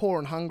already poor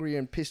and hungry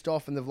and pissed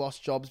off and they've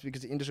lost jobs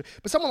because of the industry.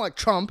 But someone like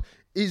Trump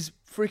is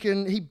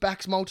freaking, he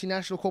backs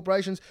multinational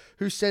corporations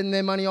who send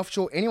their money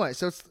offshore anyway.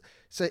 So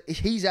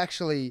he's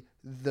actually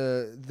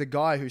the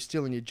guy who's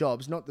stealing your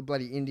jobs, not the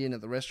bloody Indian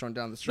at the restaurant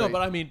down the street. No,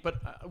 but I mean,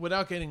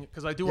 without getting,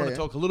 because I do want to yeah.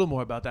 talk a little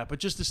more about that, but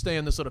just to stay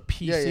on the sort of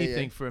PC Yeah.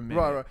 thing for a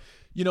minute. Right.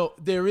 You know,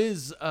 there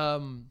is a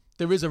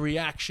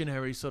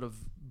reactionary sort of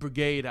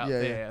brigade out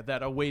there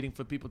that are waiting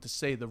for people to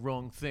say the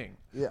wrong thing.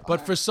 Yeah,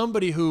 but for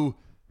somebody who,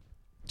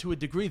 to a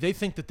degree, they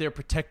think that they're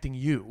protecting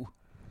you,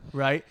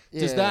 right?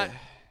 Does Yeah. that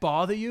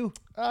bother you?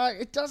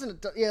 It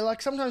doesn't. Yeah,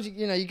 like sometimes,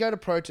 you go to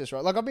protests,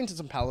 right? Like I've been to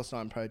some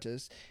Palestine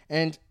protests,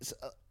 and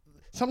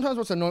sometimes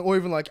what's annoying, or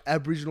even like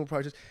Aboriginal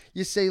protests,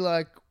 you see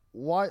like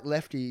white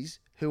lefties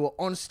who are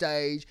on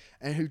stage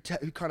and who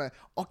kind of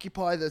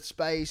occupy the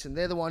space, and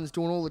they're the ones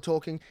doing all the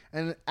talking,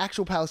 and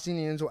actual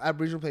Palestinians or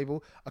Aboriginal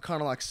people are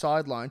kind of like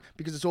sidelined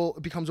because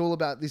it becomes all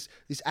about this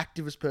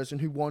activist person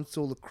who wants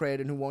all the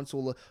cred and who wants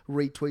all the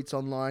retweets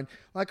online.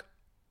 Like,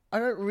 I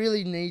don't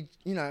really need,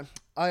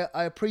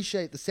 I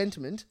appreciate the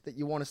sentiment that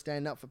you want to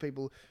stand up for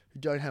people who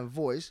don't have a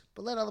voice,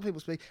 but let other people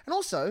speak. And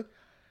also,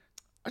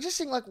 I just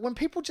think like when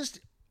people just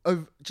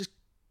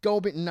go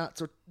a bit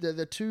nuts or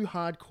they're too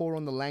hardcore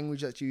on the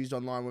language that's used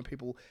online when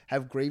people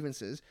have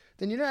grievances,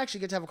 then you don't actually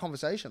get to have a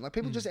conversation. Like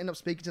people just end up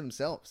speaking to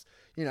themselves,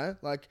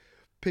 like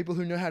people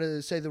who know how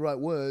to say the right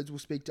words will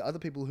speak to other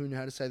people who know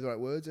how to say the right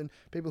words, and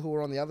people who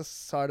are on the other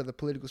side of the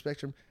political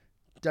spectrum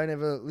don't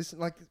ever listen.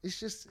 Like it's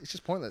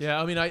just pointless.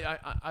 Yeah, I mean,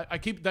 I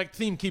keep that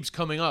theme keeps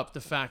coming up.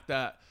 The fact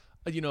that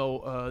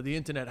the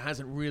internet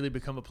hasn't really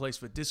become a place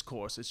for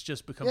discourse. It's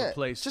just become a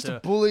place just to a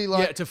bully,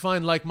 to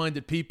find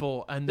like-minded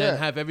people and then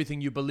have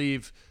everything you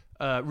believe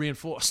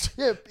reinforced.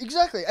 Yeah,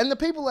 exactly. And the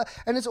people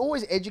and it's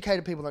always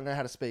educated people that know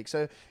how to speak.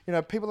 So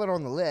people that are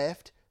on the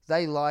left,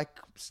 they like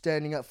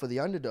standing up for the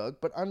underdog,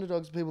 but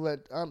underdogs are people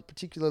that aren't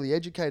particularly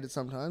educated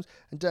sometimes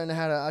and don't know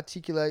how to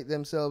articulate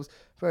themselves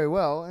very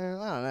well. And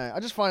I don't know. I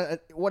just find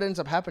what ends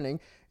up happening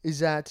is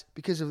that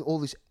because of all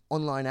this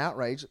online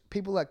outrage,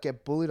 people that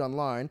get bullied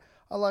online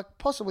are like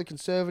possibly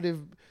conservative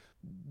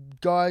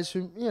guys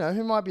who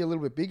might be a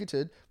little bit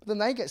bigoted, but then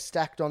they get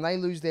stacked on, they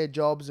lose their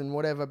jobs and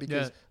whatever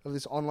because of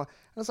this online.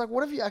 And it's like,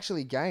 what have you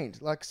actually gained?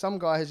 Like some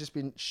guy has just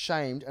been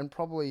shamed and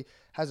probably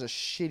has a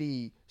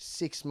shitty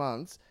 6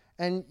 months,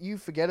 and you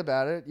forget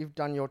about it. You've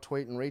done your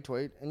tweet and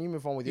retweet, and you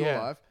move on with your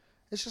life.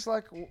 It's just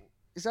like,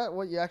 is that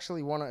what you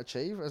actually want to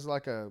achieve as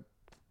like a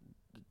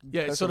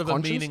it's sort of a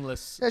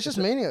meaningless. Yeah, it's just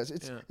meaningless.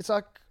 It's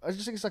like I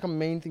just think it's like a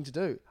mean thing to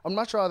do. I'd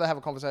much rather have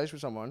a conversation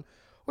with someone,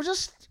 or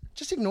just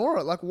ignore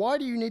it. Like, why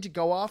do you need to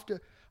go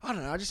after? I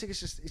don't know. I just think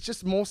it's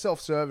just more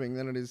self-serving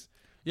than it is.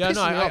 Yeah,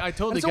 no, I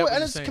totally get what and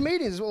you're it's saying.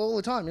 comedians all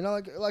the time.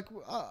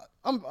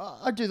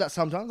 I do that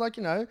sometimes. Like,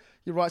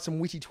 you write some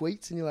witty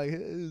tweets and you're like,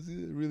 it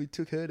really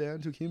took her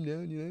down, took him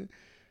down,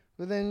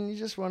 But then you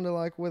just wonder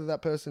like whether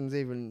that person's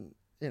even,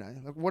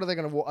 like what are they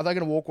going to are they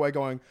going to walk away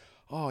going,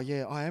 oh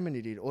yeah, I am an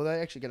idiot, or are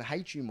they actually going to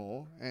hate you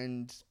more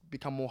and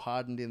become more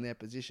hardened in their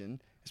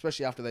position,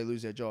 especially after they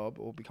lose their job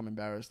or become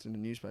embarrassed in a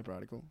newspaper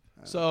article.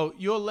 So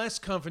you're less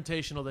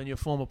confrontational than your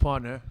former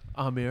partner,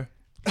 Amir.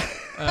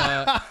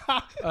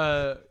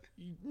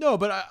 No,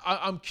 but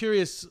I'm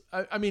curious.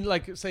 I mean,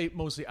 like, say,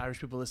 mostly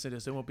Irish people listen to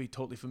this. They won't be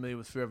totally familiar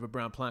with Forever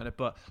Brown Planet,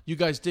 but you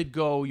guys did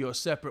go your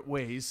separate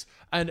ways.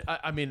 And,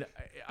 I mean,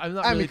 I'm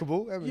not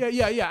amicable. Really,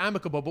 yeah,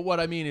 amicable. But what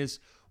I mean is,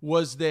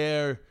 was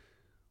there,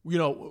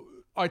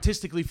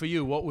 artistically for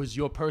you, what was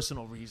your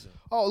personal reason?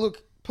 Oh,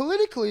 look,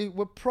 politically,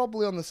 we're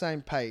probably on the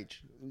same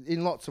page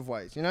in lots of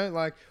ways.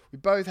 Like, we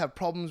both have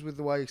problems with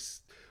the way...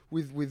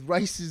 With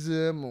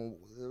racism or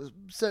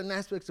certain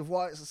aspects of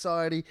white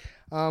society,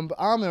 but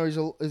Amir is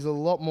a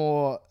lot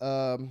more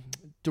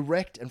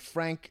direct and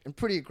frank and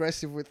pretty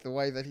aggressive with the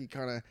way that he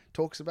kind of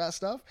talks about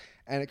stuff,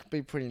 and it can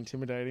be pretty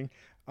intimidating.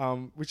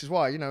 Which is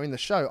why in the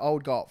show I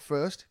would go up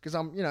first because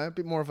I'm a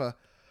bit more of a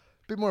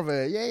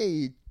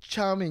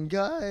charming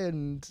guy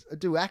and I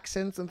do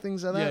accents and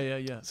things like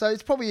that. Yeah. So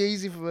it's probably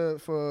easy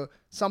for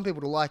some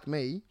people to like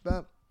me,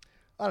 but.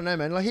 I don't know,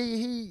 man. Like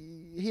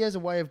he has a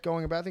way of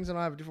going about things, and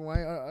I have a different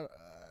way.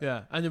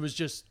 Yeah, and it was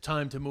just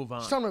time to move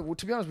on.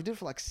 To be honest, we did it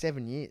for like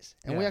 7 years,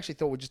 and we actually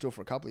thought we'd just do it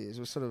for a couple of years. It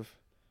was sort of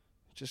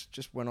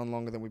just went on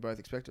longer than we both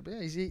expected. But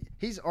yeah,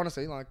 he's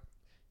honestly like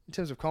in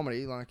terms of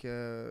comedy, like.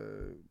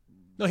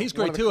 No, he's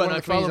great too, and I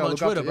follow him on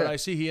Twitter. But I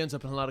see he ends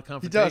up in a lot of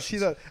confrontations. He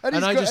does.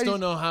 And I just don't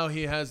know how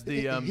he has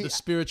the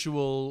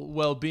spiritual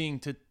well-being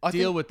to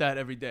deal with that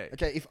every day.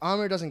 Okay, if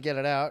Amir doesn't get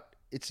it out,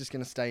 it's just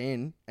going to stay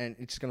in, and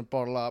it's just going to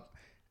bottle up.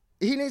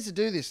 He needs to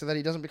do this so that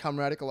he doesn't become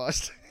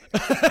radicalized.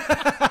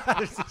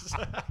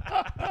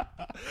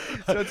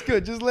 So it's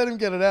good. Just let him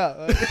get it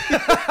out.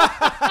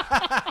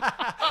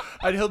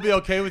 And he'll be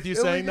okay with you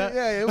saying that?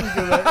 Yeah, he'll be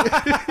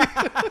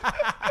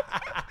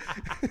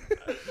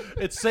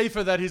good. It's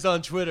safer that he's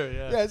on Twitter.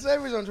 Yeah, it's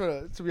safer he's on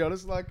Twitter. To be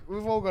honest, like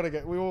we've all got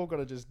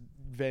to just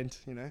vent.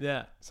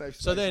 Yeah. Safe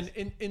so then,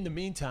 in the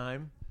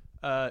meantime,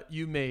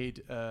 you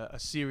made a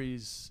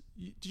series.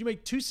 Did you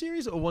make 2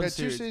 series or one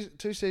series?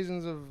 Two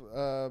seasons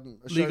of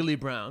Legally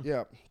Brown.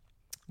 Yeah.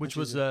 Which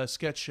was a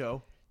sketch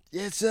show.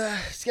 Yeah, it's a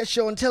sketch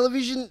show on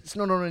television. It's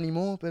not on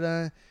anymore,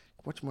 but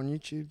watch them on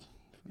YouTube.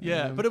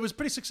 Yeah, but it was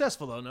pretty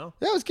successful though, no?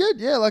 Yeah, it was good.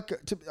 Yeah, like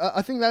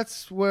I think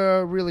that's where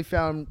I really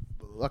found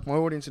like my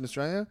audience in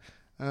Australia.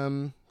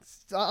 I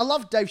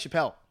love Dave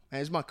Chappelle. Man,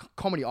 he's my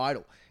comedy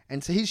idol,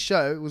 and so his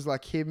show was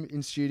like him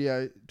in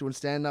studio doing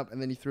stand up,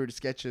 and then he threw to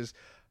sketches.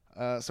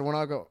 So when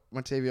I got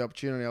my TV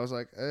opportunity, I was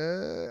like,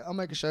 I'll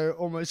make a show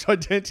almost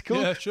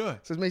identical. Yeah, sure.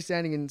 So it's me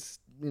standing in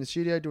the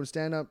studio doing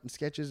stand-up and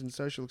sketches and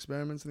social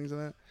experiments and things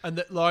like that. And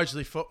that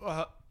largely,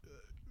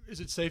 is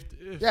it fair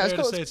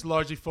to say it's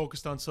largely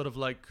focused on sort of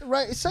like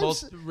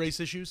race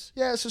issues?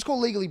 Yeah, so it's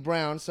called Legally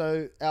Brown.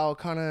 So our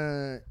kind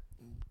of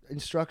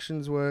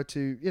instructions were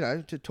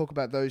to talk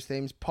about those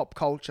themes, pop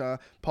culture,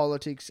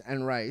 politics,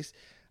 and race.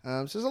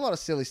 So there's a lot of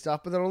silly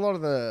stuff, but there are a lot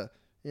of the,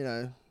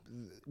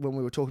 when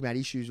we were talking about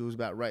issues, it was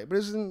about rape. But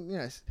it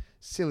was,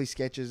 silly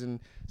sketches. And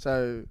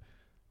so,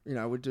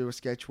 we'd do a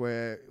sketch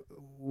where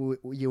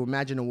you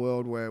imagine a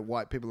world where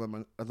white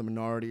people are the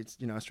minority. It's,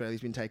 you know,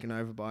 Australia's been taken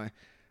over by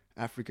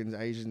Africans,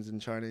 Asians,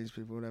 and Chinese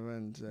people, whatever.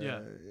 And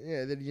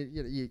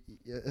then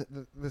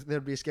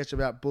there'd be a sketch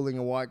about bullying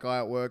a white guy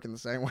at work in the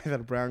same way that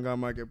a brown guy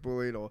might get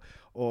bullied, or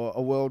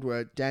a world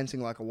where dancing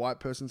like a white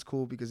person's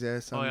cool because they're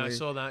suddenly I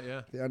saw that.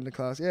 Yeah, the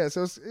underclass. Yeah,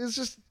 so it's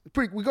just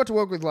pretty. We got to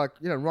work with, like,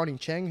 you know, Ronnie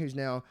Cheng, who's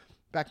now,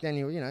 back then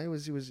he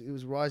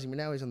was rising, but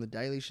now he's on the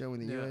Daily Show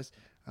in the US.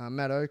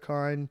 Matt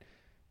O'Kine.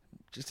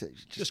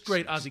 Just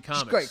great Aussie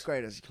comics. Just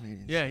great Aussie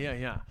comedians.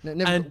 Yeah.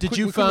 Never, and did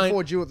you we couldn't find?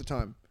 afford you at the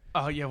time?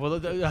 Oh yeah, well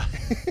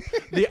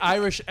the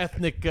Irish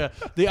ethnic,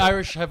 the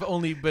Irish have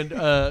only been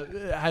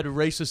had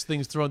racist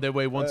things thrown their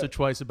way once or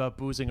twice about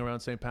boozing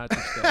around St.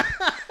 Patrick's Day.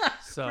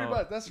 So Pretty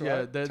much, that's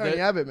yeah, right. Tony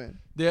Abbott, man.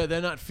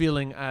 They're not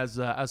feeling as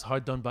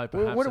hard done by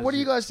perhaps. What do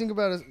you guys think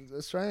about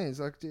Australians?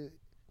 Like, do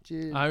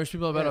you, Irish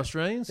people about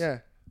Australians? Yeah,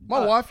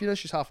 my wife, you know,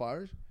 she's half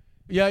Irish.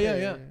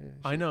 Yeah.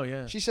 I know.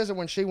 Yeah. She says that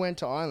when she went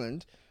to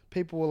Ireland,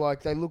 people were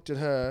like, they looked at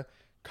her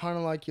kind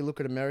of like you look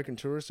at American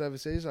tourists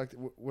overseas, like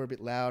we're a bit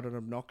loud and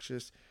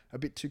obnoxious, a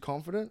bit too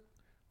confident.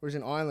 Whereas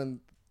in Ireland,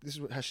 this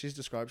is how she's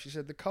described. She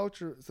said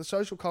the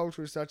social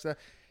culture is such that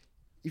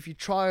if you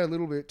try a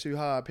little bit too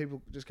hard, people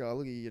just go, oh,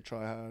 look at you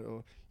try hard,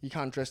 or you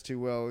can't dress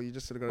too well. You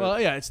just sort of got to...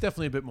 Well, yeah, it's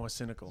definitely a bit more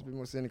cynical. It's a bit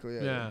more cynical,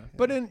 yeah. Yeah.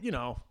 But in, you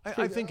know,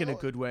 I think in a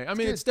good way. I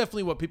mean, it's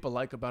definitely what people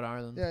like about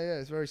Ireland. Yeah,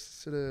 it's very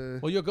sort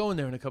of... Well, you're going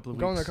there in a couple of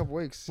weeks. Going there a couple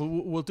of weeks.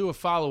 We'll do a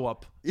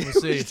follow-up. We'll Yeah,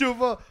 see. we should do a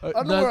follow- I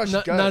don't know where I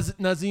should go.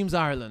 Nazim's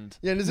Ireland.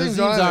 Yeah, Nazim's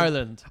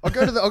Ireland. I'll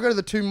go to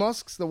the two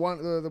mosques, the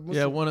Muslim...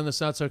 Yeah, one on the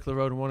South Circular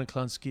Road and one in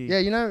Clonskee. Yeah,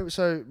 you know,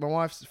 so my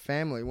wife's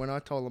family, when I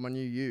told them I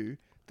knew you,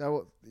 they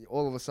were,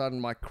 all of a sudden,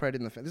 my credit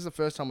in the family... This is the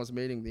first time I was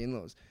meeting the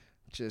in-laws.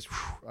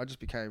 I just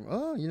became,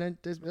 you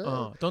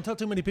know... Don't tell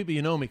too many people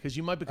you know me, because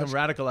you might become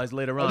radicalized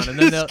later on, and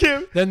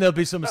then there'll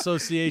be some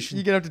association.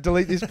 You're going to have to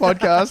delete this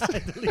podcast.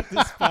 Delete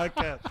this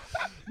podcast.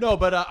 No,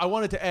 but I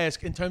wanted to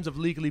ask, in terms of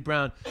Legally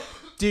Brown,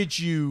 did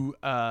you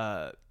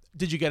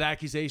get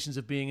accusations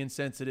of being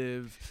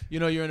insensitive?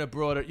 You know, you're in a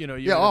broader, you know,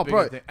 you're in a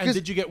bigger thing. And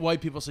did you get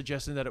white people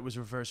suggesting that it was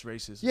reverse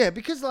racism? Yeah,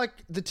 because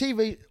like the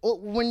TV,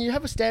 when you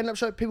have a stand-up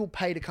show, people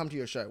pay to come to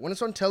your show. When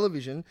it's on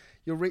television,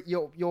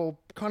 you're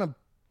kind of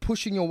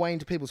pushing your way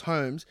into people's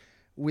homes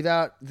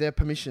without their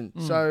permission.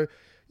 So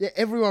yeah,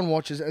 everyone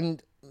watches.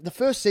 And the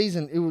first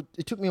season,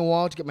 it took me a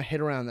while to get my head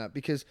around that,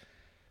 because,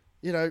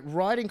 you know,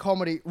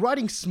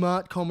 writing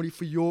smart comedy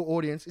for your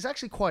audience is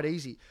actually quite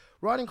easy.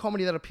 Writing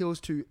comedy that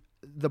appeals to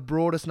the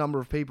broadest number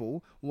of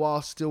people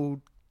while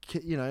still,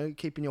 you know,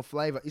 keeping your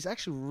flavor is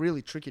actually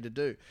really tricky to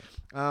do.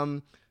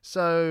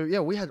 So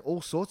yeah, we had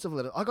all sorts of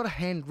letters. I got a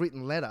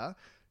handwritten letter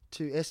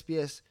to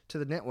SBS, to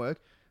the network,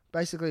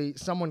 basically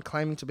someone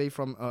claiming to be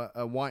from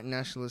a white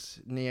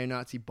nationalist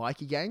neo-Nazi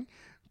bikie gang,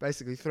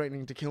 basically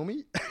threatening to kill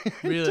me.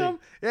 Really?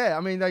 Yeah,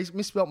 I mean, they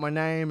misspelt my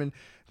name and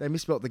they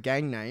misspelt the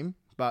gang name,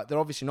 but they're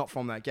obviously not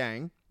from that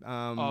gang.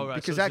 Right.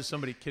 Because so it's just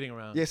somebody kidding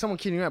around. Yeah, someone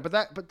kidding around.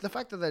 But the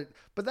fact that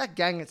that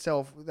gang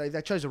itself,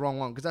 they chose the wrong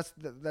one, because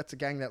that's a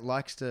gang that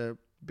likes to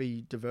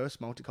be diverse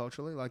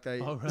multiculturally. Like they,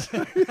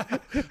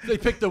 right. They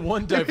picked the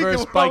one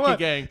diverse bikie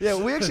gang.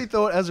 Yeah, we actually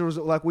thought as a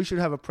result, like, we should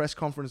have a press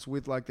conference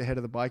with like the head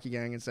of the bikie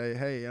gang and say,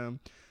 hey,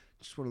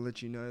 just want to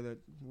let you know that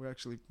we're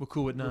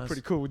cool with Nas. We're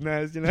pretty cool with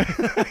Nas, you know.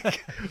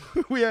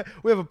 we have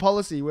a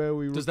policy where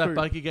we Does that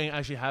bikie gang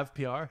actually have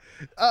PR?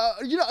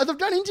 You know, they've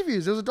done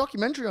interviews. There was a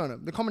documentary on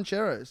them, the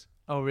Comancheros.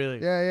 Oh,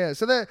 really? Yeah.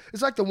 So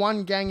it's like the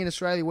one gang in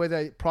Australia where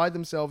they pride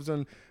themselves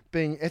on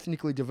being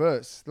ethnically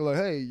diverse. They're like,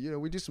 hey, you know,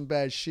 we do some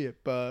bad shit,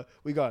 but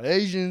we got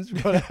Asians, we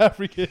got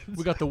Africans.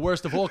 We got the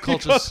worst of all We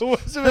cultures. got the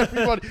worst of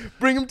everybody.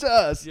 Bring them to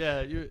us.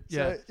 Yeah.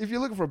 So if you're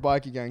looking for a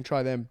bikie gang,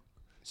 try them.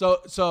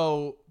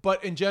 So,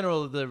 but in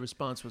general, the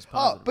response was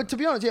positive. But to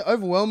be honest, yeah,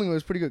 overwhelmingly it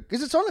was pretty good.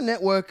 Because it's on a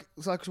network.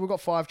 It's like, we've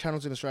got 5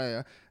 channels in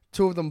Australia.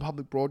 2 of them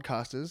public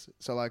broadcasters,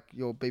 so like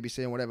your BBC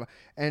and whatever.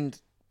 And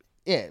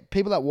yeah,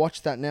 people that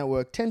watch that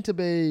network tend to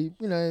be,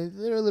 you know,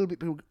 they're a little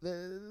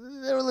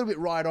bit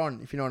right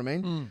on, if you know what I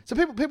mean. So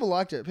people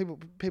liked it.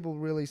 People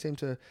really seem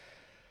to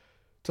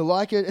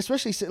like it.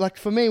 Especially like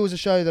for me, it was a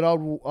show that I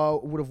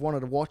would have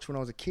wanted to watch when I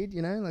was a kid.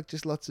 You know, like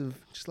just lots of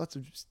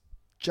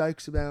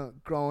jokes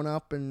about growing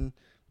up and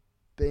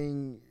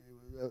being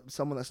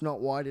someone that's not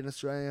white in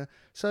Australia.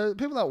 So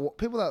people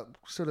that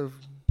sort of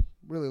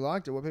really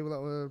liked it were people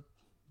that were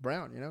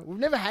brown. You know, we've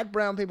never had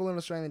brown people in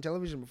Australian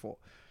television before.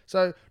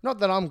 So not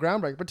that I'm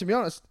groundbreaking, but to be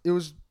honest, it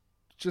was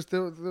just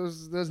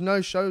there's no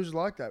shows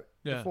like that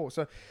before.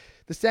 So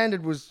the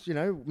standard was, you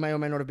know, may or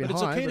may not have been high. But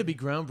it's okay to be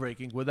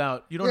groundbreaking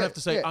without. You don't have to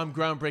say I'm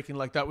groundbreaking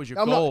like that was your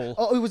I'm goal.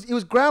 It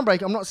was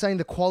groundbreaking. I'm not saying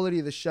the quality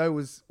of the show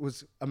was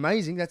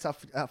amazing. That's up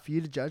for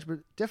you to judge. But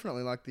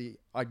definitely like the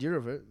idea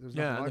of it.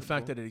 And the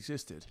fact that it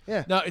existed.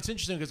 Yeah. Now it's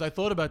interesting because I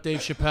thought about Dave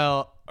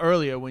Chappelle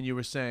earlier when you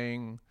were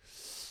saying.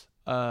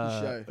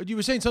 You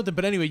were saying something,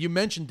 but anyway, you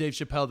mentioned Dave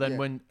Chappelle then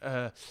when,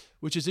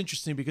 which is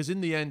interesting because in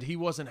the end he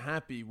wasn't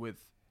happy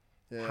with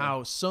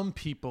how some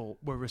people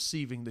were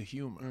receiving the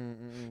humor.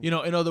 You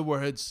know, in other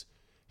words,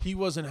 he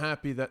wasn't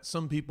happy that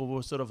some people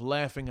were sort of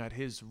laughing at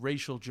his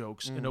racial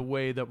jokes in a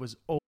way that was.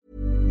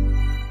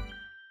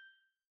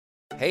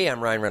 Hey,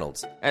 I'm Ryan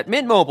Reynolds. At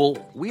Mint Mobile,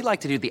 we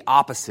like to do the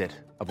opposite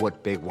of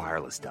what Big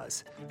Wireless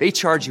does. They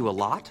charge you a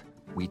lot,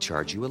 we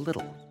charge you a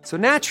little. So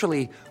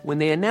naturally, when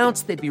they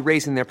announced they'd be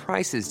raising their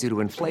prices due to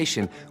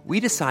inflation, we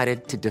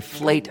decided to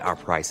deflate our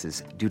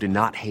prices due to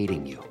not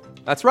hating you.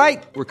 That's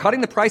right. We're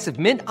cutting the price of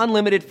Mint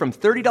Unlimited from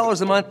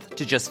 $30 a month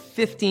to just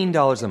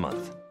 $15 a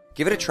month.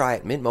 Give it a try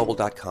at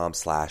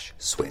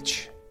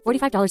mintmobile.com/switch.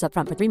 $45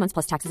 upfront for 3 months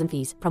plus taxes and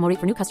fees. Promo rate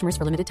for new customers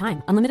for limited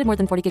time. Unlimited more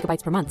than 40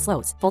 gigabytes per month.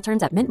 Slows full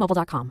terms at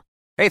mintmobile.com.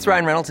 Hey, it's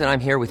Ryan Reynolds, and I'm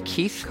here with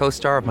Keith,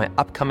 co-star of my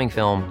upcoming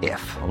film,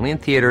 If, only in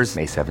theaters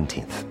May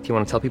 17th. Do you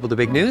want to tell people the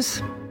big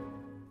news?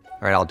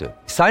 All right, I'll do it.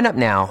 Sign up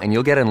now and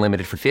you'll get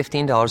unlimited for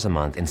 $15 a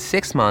month and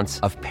 6 months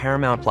of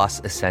Paramount Plus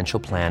Essential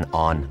Plan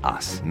on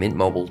us.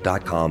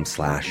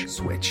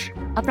 mintmobile.com/switch.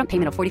 Upfront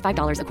payment of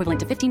 $45 equivalent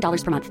to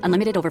 $15 per month.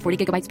 Unlimited over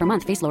 40 gigabytes per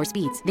month. Face lower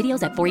speeds.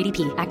 Videos at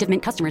 480p. Active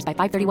Mint customers by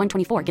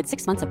 531.24 get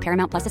 6 months of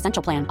Paramount Plus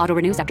Essential Plan. Auto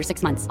renews after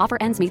 6 months. Offer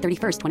ends May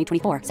 31st,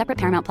 2024. Separate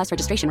Paramount Plus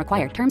registration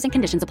required. Terms and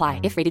conditions apply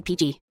if rated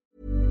PG.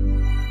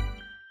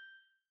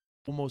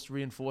 Almost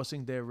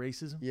reinforcing their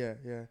racism. Yeah.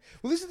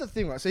 Well, this is the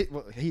thing, right? See,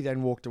 he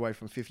then walked away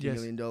from $50 Yes.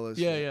 million.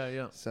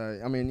 Yeah. So,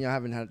 I mean, I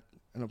haven't had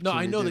an opportunity. No,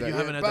 I know to do that you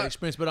haven't had yet, that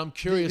experience, but I'm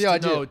curious the to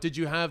idea- know, did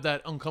you have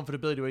that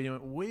uncomfortability where you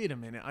went, wait a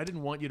minute, I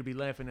didn't want you to be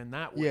laughing in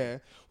that way? Yeah.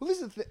 Well,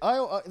 this is the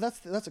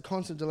that's a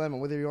constant dilemma.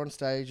 Whether you're on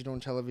stage or on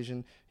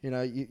television,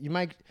 you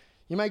make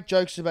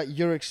jokes about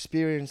your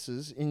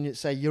experiences in,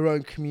 say, your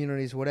own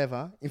communities,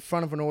 whatever, in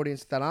front of an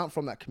audience that aren't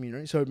from that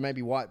community. So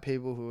maybe white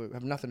people who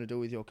have nothing to do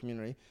with your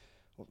community,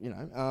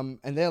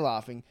 and they're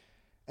laughing,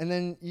 and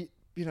then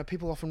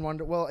people often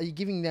wonder, well, are you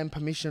giving them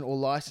permission or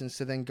license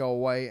to then go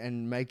away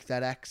and make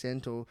that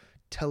accent or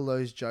tell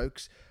those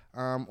jokes,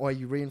 or are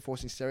you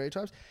reinforcing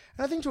stereotypes?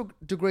 And I think to a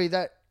degree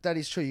that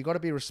is true. You got to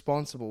be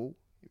responsible,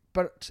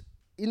 but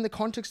in the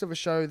context of a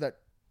show that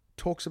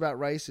talks about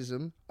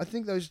racism, I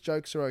think those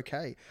jokes are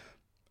okay.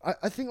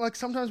 I think like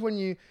sometimes when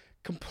you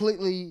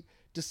completely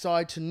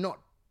decide to not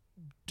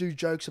do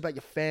jokes about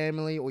your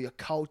family or your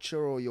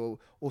culture or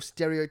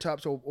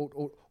stereotypes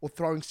or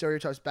throwing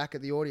stereotypes back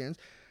at the audience,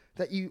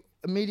 that you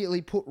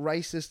immediately put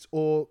racist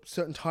or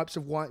certain types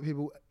of white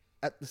people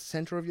at the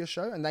center of your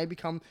show and they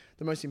become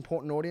the most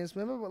important audience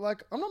member. But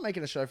like, I'm not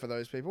making a show for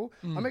those people.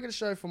 I'm making a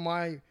show for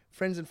my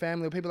friends and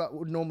family or people that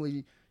would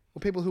normally, or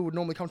people who would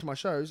normally come to my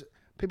shows,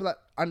 people that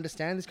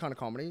understand this kind of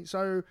comedy.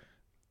 So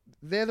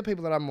they're the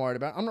people that I'm worried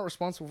about. I'm not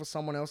responsible for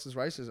someone else's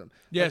racism.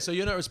 Yeah, so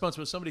you're not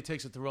responsible. If somebody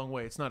takes it the wrong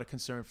way, it's not a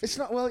concern for you. It's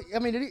not, well, I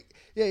mean,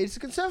 it's a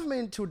concern for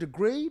me to a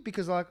degree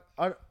because, like,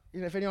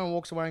 if anyone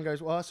walks away and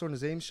goes, well, I saw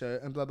Nazim's show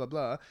and blah, blah,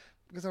 blah,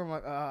 because I'm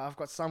like, I've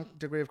got some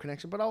degree of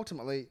connection. But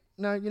ultimately,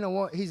 no, you know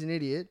what? He's an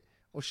idiot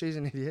or she's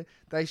an idiot.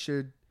 They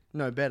should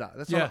know better.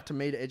 That's not up to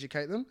me to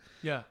educate them.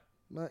 Yeah.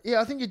 But yeah,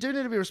 I think you do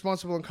need to be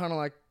responsible and kind of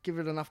like give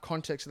it enough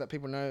context so that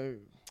people know.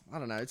 I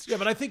don't know. It's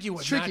but I think you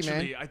would tricky,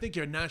 naturally. man. I think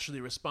you're naturally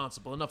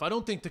responsible enough. I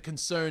don't think the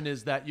concern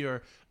is that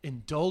you're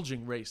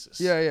indulging racists.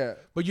 Yeah.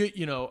 But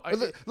you know,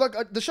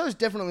 the show's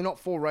definitely not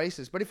for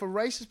racists. But if a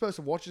racist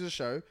person watches a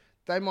show,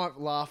 they might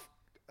laugh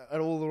at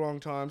all the wrong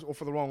times or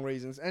for the wrong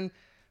reasons. And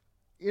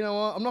you know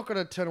what? I'm not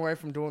going to turn away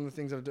from doing the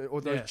things I do or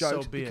those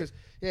jokes because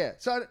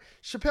So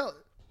Chappelle,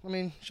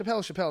 and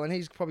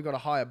he's probably got a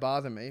higher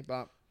bar than me,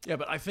 but. Yeah,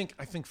 but I think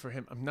for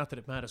him, not that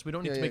it matters. We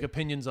don't need to make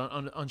opinions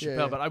on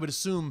Chappelle, but I would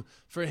assume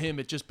for him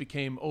it just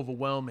became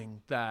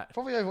overwhelming that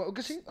probably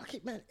because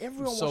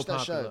everyone watched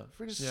that show.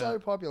 It's so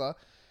popular,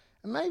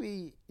 and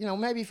maybe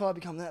if I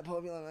become that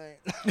popular, mate,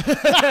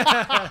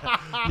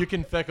 you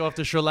can feck off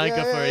to Sri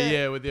Lanka for a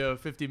year with your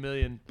 50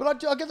 million.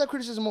 But I get that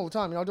criticism all the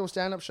time. I do a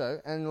stand-up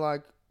show, and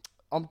like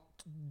I'm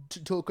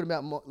talking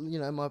about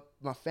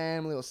my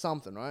family or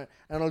something, right?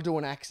 And I'll do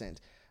an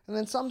accent, and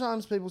then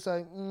sometimes people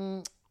say.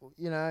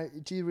 Do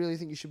you really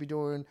think you should be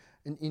doing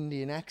an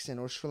Indian accent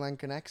or a Sri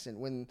Lankan accent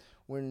when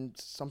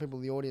some people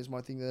in the audience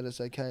might think that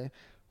it's okay?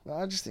 Well,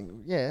 I just think,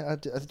 I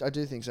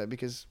do think so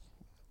because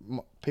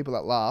people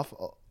that laugh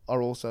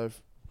are also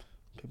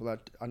people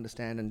that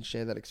understand and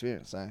share that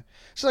experience. So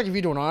it's like if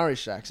you do an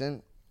Irish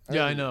accent.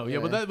 Yeah, I know.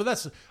 Yeah, but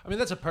that's a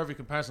perfect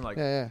comparison. Like,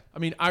 I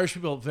mean, Irish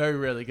people very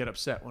rarely get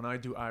upset when I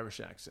do Irish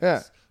accents.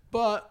 Yeah.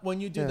 But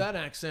when you do that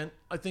accent,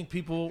 I think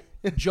people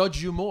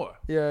judge you more.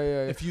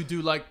 Yeah. If you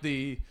do like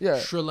the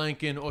Sri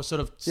Lankan or sort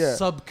of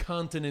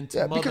subcontinent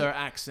mother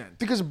accent.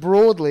 Because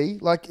broadly,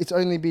 like it's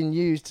only been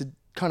used to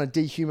kind of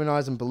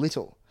dehumanize and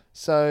belittle.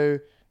 So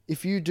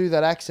if you do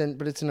that accent,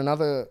 but it's in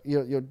another,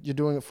 you're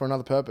doing it for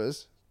another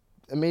purpose,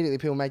 immediately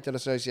people make that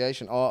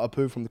association. Oh, a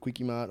poo from the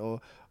Quickie Mart,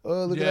 or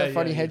oh, look at that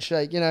funny head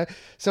shake.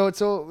 So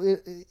it's all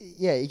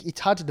it's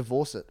hard to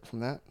divorce it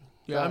from that.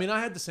 Yeah, I mean, I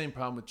had the same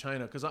problem with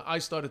China because I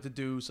started to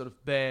do sort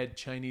of bad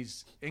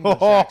Chinese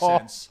English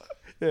accents.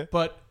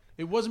 But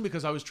It wasn't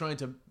because I was trying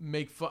to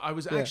make fun. I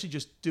was actually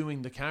just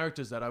doing the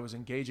characters that I was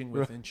engaging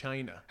with in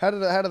China. How did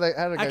it go Actually,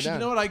 down? you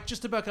know what? I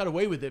just about got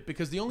away with it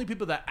because the only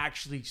people that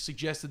actually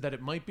suggested that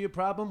it might be a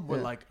problem were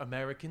like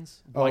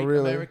Americans, white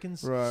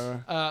Americans.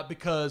 Right.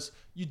 Because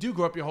you do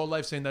grow up your whole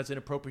life saying that's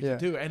inappropriate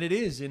to do, and it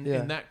is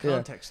in that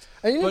context.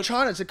 And in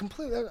China, it's a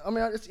completely. I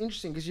mean, it's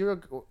interesting because you're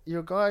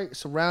a guy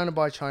surrounded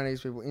by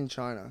Chinese people in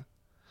China.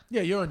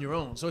 Yeah, you're on your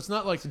own, so it's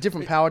not like It's a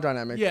different power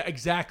dynamic. Yeah,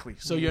 exactly.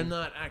 So you're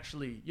not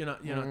actually you're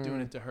not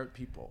doing it to hurt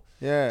people.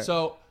 Yeah.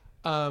 So,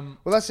 well,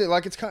 that's it.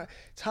 Like, it's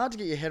hard to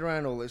get your head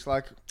around all this.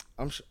 Like,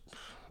 I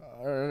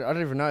don't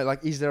even know.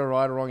 Like, is there a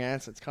right or wrong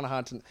answer? It's kind of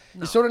hard to. No.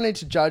 You sort of need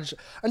to judge.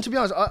 And to be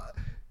honest,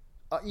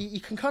 you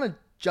can kind of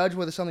judge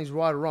whether something's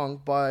right or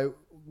wrong by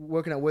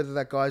working out whether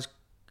that guy's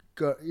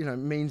got,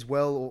 means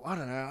well, or I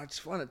don't know. I just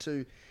find it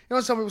too.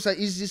 Some people say,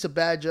 is this a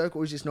bad joke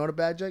or is this not a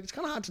bad joke? It's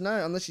kind of hard to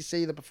know unless you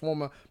see the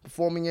performer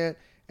performing it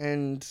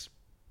and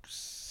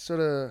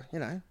sort of,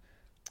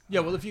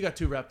 Yeah, well, if you got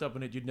too wrapped up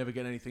in it, you'd never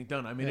get anything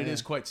done. I mean, it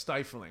is quite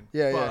stifling.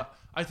 Yeah, but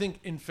I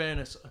think, in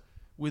fairness,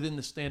 within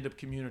the stand-up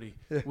community,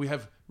 we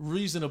have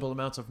reasonable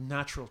amounts of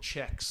natural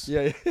checks.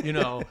 Yeah.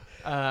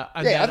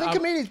 I think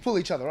comedians pull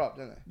each other up,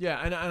 don't they? Yeah,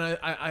 and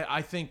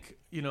I think,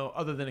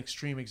 other than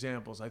extreme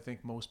examples, I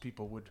think most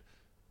people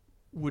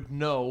would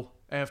know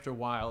after a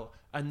while,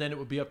 and then it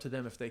would be up to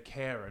them if they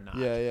care or not.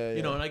 Yeah.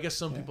 And I guess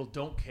some people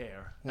don't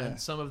care, and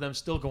some of them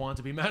still go on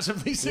to be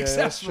massively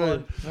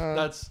successful.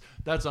 That's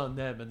that's on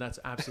them, and that's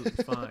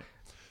absolutely fine.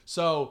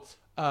 So,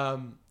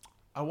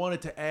 I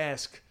wanted to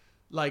ask,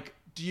 like,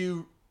 do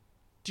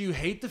you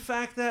hate the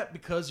fact that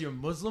because you're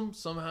Muslim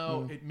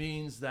somehow it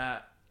means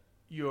that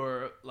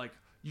you're like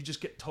you just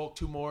get talked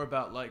to more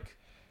about like?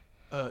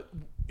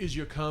 Is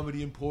your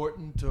comedy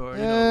important or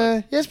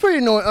yeah, it's pretty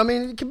annoying. I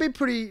mean, it can be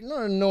pretty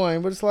not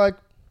annoying, but it's like,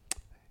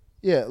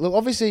 look,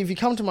 obviously, if you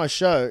come to my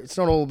show, it's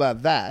not all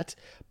about that.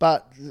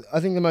 But I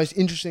think the most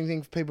interesting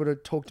thing for people to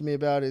talk to me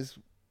about is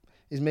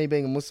me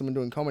being a Muslim and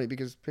doing comedy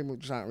because people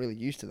just aren't really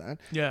used to that.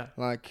 Yeah.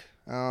 Like,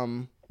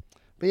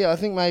 but yeah, I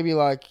think maybe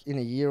like in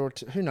a year or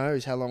two, who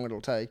knows how long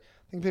it'll take.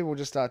 I think people will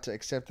just start to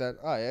accept that.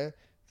 Oh yeah,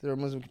 there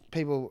are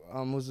people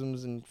are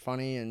Muslims and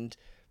funny and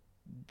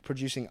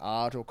producing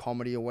art or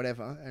comedy or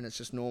whatever, and it's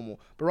just normal.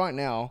 But right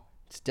now,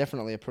 it's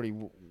definitely a pretty...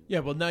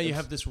 Yeah, well, now you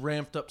have this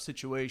ramped up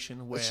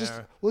situation where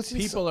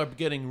people are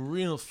getting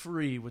real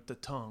free with the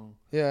tongue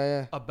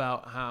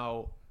about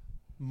how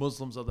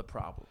Muslims are the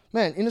problem.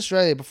 Man, in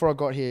Australia, before I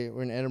got here,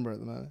 we're in Edinburgh at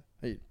the moment.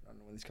 I don't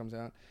know when this comes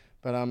out.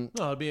 But No,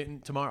 it'll be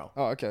tomorrow.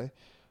 Oh, okay.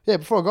 Yeah,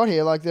 before I got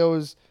here, like there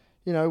was...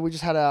 we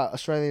just had our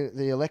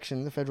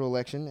the federal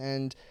election,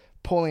 and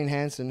Pauline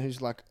Hanson,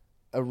 who's like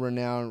a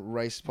renowned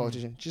racist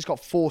politician. She's got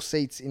 4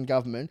 seats in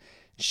government.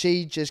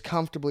 She just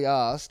comfortably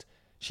asked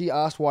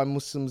why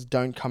Muslims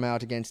don't come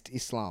out against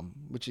Islam,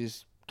 which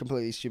is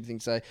completely a stupid thing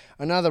to say.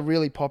 Another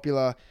really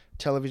popular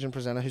television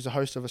presenter who's a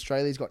host of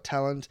Australia's Got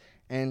Talent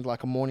and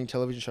like a morning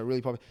television show,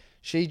 really popular.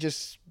 She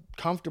just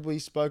comfortably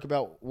spoke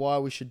about why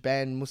we should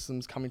ban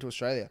Muslims coming to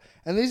Australia.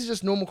 And these are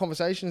just normal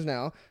conversations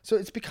now. So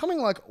it's becoming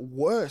like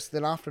worse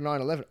than after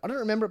 9/11. I don't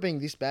remember it being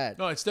this bad.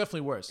 No, it's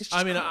definitely worse.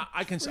 I mean,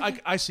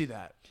 I see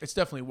that. It's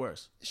definitely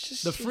worse. It's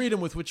just the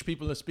freedom with which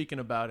people are speaking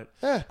about it.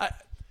 Yeah.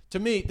 To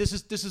me, this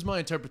is my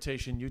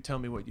interpretation. You tell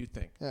me what you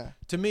think. Yeah.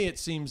 To me, it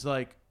seems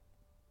like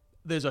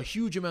there's a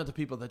huge amount of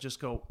people that just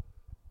go,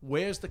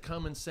 where's the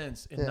common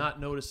sense in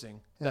not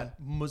noticing that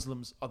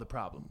Muslims are the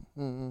problem?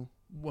 Mm-hmm.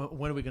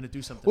 When are we going to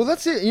do something? Well,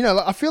 that's it.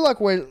 I feel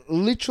like we're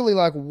literally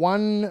like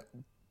one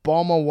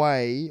bomb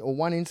away or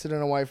one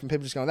incident away from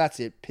people just going, that's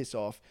it, piss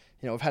off.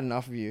 I've had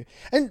enough of you.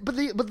 But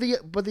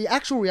the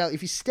actual reality,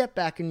 if you step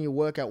back and you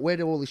work out where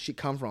did all this shit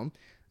come from,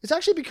 it's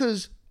actually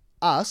because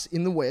us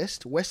in the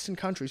West, Western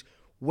countries,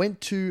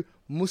 went to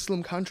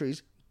Muslim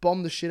countries,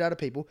 bombed the shit out of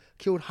people,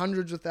 killed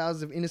hundreds of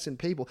thousands of innocent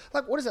people.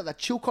 Like, what is that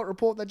Chilcot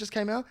report that just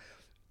came out?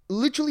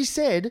 Literally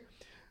said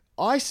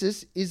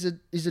ISIS is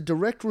a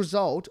direct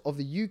result of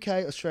the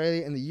UK,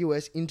 Australia, and the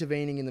US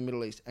intervening in the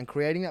Middle East and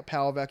creating that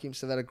power vacuum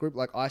so that a group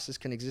like ISIS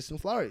can exist and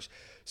flourish.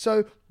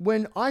 So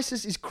when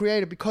ISIS is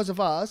created because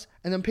of us,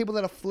 and then people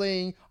that are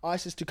fleeing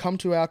ISIS to come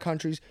to our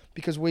countries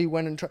because we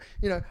went and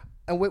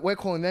and we're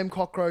calling them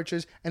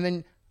cockroaches, and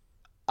then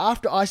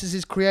after ISIS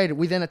is created,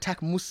 we then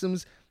attack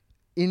Muslims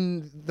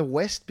in the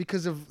West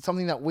because of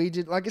something that we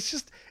did. Like,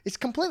 it's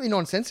completely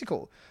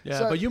nonsensical.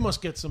 Yeah, but you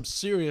must get some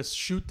serious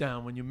shoot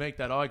down when you make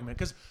that argument.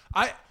 Because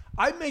I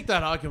make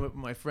that argument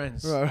with my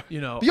friends. Right.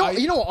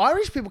 But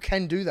Irish people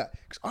can do that.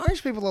 Because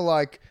Irish people are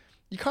like,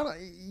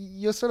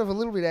 you're sort of a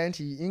little bit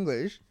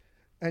anti-English,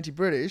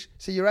 anti-British.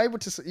 So you're able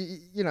to,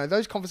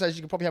 those conversations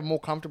you can probably have more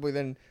comfortably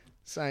than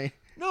saying...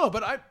 No,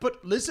 but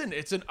listen,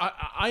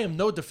 I am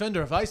no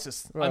defender of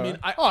ISIS. Right. I mean,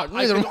 I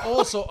can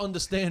also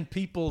understand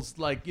people's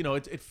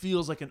it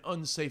feels like an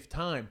unsafe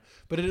time,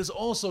 but it is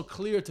also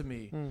clear to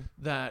me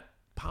that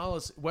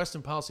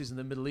Western policies in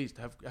the Middle East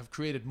have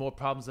created more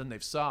problems than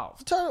they've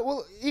solved. Totally.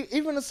 Well,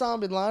 even Osama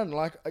bin Laden,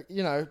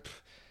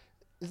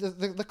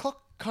 the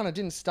clock kind of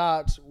didn't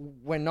start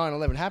when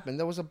 9/11 happened.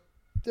 There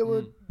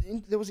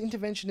was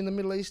intervention in the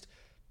Middle East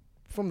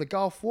from the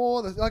Gulf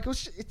War. Like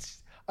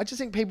I just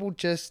think people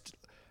just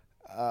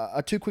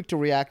are too quick to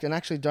react and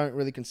actually don't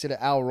really consider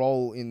our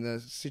role in the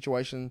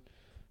situation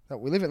that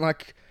we live in.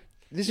 Like,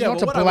 this is not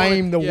to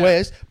blame the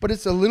West, but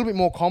it's a little bit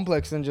more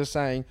complex than just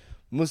saying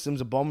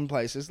Muslims are bombing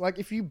places. Like,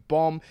 if you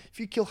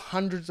kill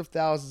hundreds of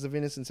thousands of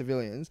innocent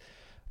civilians,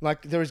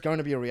 like, there is going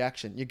to be a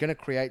reaction. You're going to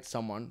create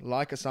someone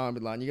like Osama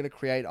bin Laden. You're going to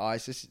create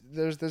ISIS.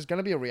 There's going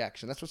to be a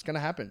reaction. That's what's going to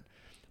happen.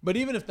 But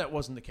even if that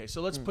wasn't the case,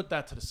 so let's put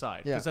that to the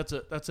side, because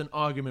that's an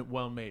argument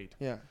well made.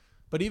 Yeah.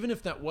 But even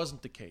if that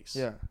wasn't the case,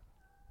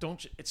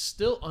 it's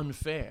still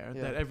unfair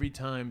that every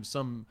time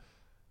some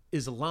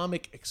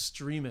Islamic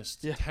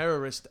extremist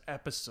terrorist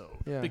episode,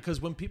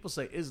 because when people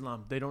say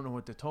Islam, they don't know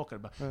what they're talking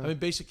about. I mean,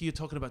 basically, you're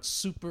talking about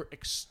super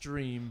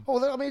extreme.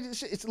 Oh, I mean,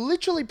 it's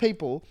literally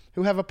people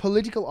who have a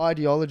political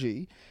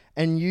ideology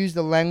and use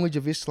the language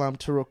of Islam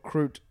to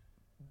recruit,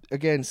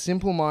 again,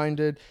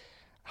 simple-minded,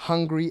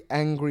 hungry,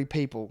 angry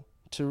people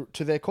to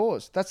their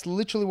cause. That's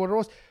literally what it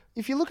was.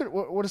 If you look at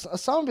what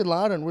Osama bin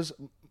Laden was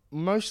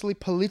mostly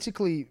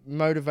politically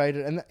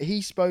motivated, and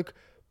he spoke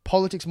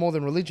politics more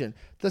than religion.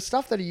 The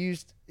stuff that he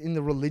used in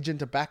the religion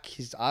to back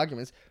his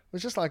arguments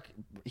was just like,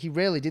 he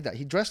rarely did that.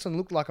 He dressed and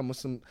looked like a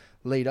Muslim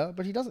leader,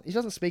 but he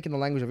doesn't speak in the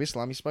language of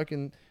Islam. He spoke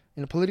in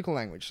a political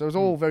language. So it was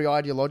all very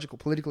ideological,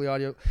 politically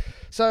ideological.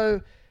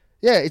 So,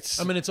 yeah,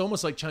 it's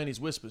almost like Chinese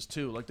whispers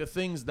too. Like, the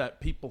things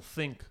that people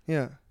think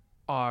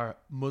are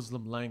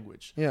Muslim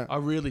language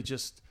are really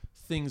just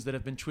things that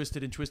have been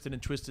twisted and twisted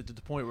and twisted to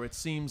the point where it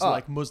seems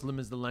like Muslim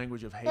is the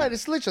language of hate. Right,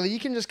 it's literally, you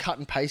can just cut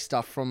and paste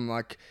stuff from,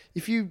 like,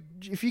 if you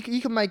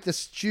can make the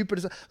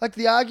stupidest, like,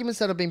 the arguments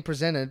that have been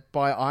presented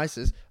by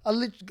ISIS are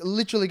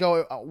literally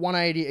go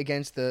 180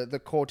 against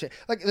the core.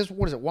 Like, there's,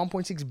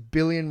 1.6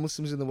 billion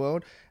Muslims in the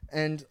world,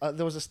 and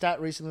there was a stat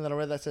recently that I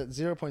read that said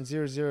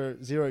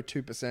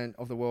 0.0002%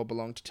 of the world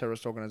belong to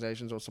terrorist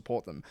organizations or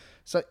support them.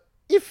 So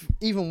if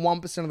even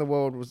 1% of the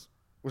world was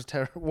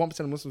 1%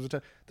 of Muslims were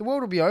terror, the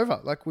world would be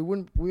over. Like, we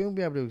wouldn't be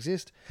able to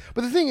exist.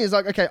 But the thing is,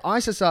 like, okay,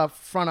 ISIS are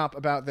front up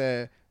about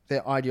their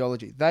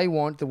ideology. They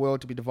want the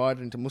world to be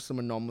divided into Muslim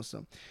and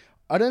non-Muslim.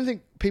 I don't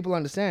think people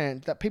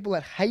understand that people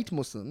that hate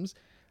Muslims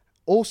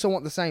also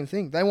want the same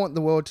thing. They want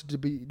the world to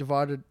be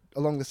divided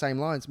along the same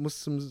lines,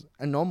 Muslims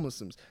and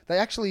non-Muslims. They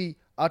actually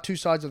are two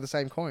sides of the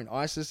same coin,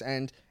 ISIS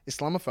and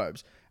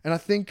Islamophobes. And I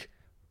think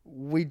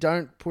we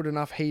don't put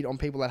enough heat on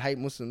people that hate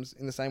Muslims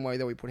in the same way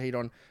that we put heat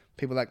on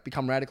people that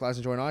become radicalized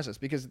and join ISIS,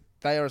 because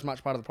they are as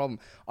much part of the problem.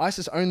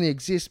 ISIS only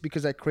exists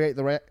because they create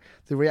the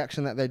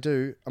reaction that they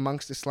do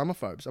amongst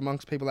Islamophobes,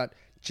 amongst people that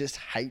just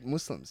hate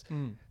Muslims.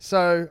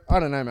 So, I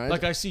don't know, man.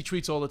 Like, I see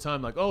tweets all the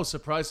time like, oh,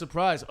 surprise,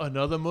 surprise,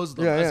 another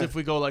Muslim. As if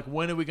we go, like,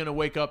 when are we going to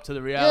wake up to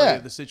the reality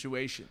of the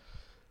situation?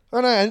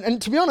 I know, and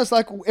to be honest,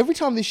 like, every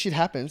time this shit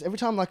happens, every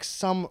time, like,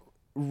 some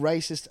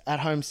racist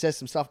at home says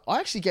some stuff, I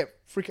actually get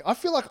freaking, I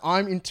feel like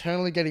I'm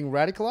internally getting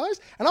radicalized,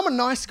 and I'm a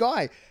nice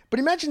guy. But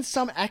imagine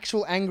some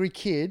actual angry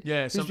kid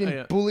who's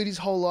been bullied his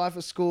whole life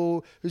at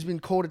school, who's been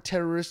called a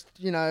terrorist,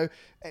 you know,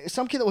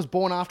 some kid that was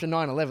born after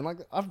 9/11. Like,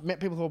 I've met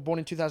people who were born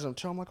in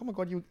 2002. I'm like, oh my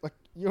God,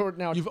 you're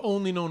now... You've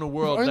only known a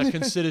world that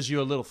considers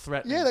you a little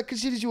threatening. Yeah, that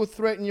considers you a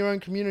threat in your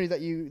own community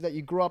that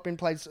you grew up in,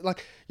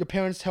 like, your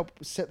parents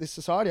helped set this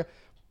society up.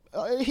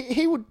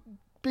 He would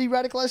be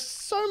radicalized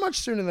so much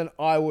sooner than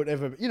I would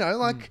ever, you know,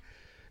 like...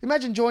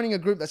 Imagine joining a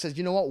group that says,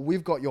 you know what,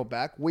 we've got your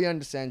back. We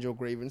understand your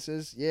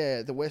grievances.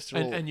 Yeah, the West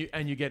are all... And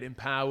you get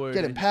empowered.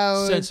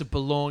 Sense of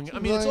belonging. I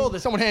mean, it's all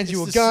this... Someone hands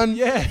you a gun.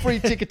 Free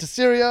ticket to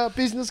Syria.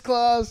 Business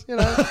class. You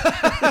know.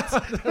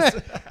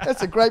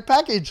 That's a great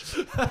package.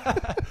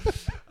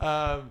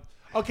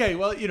 Okay,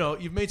 well, you know,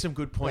 you've made some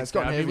good points.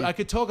 Yeah, I mean, I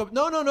could talk...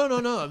 No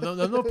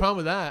problem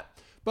with that.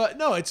 But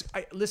no,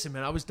 listen,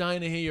 man. I was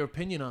dying to hear your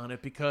opinion on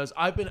it because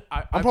I'm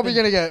probably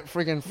gonna get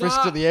freaking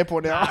frisked at the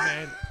airport now. Nah,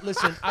 man.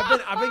 Listen,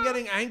 I've been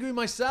getting angry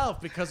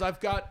myself because I've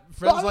got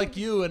friends like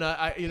you, and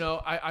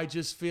I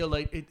just feel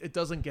like it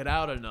doesn't get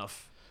out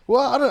enough.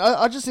 Well,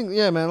 I just think,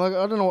 yeah, man. Like,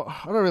 I don't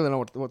really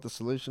know what the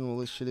solution to all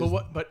this shit is.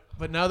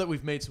 But now that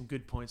we've made some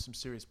good points, some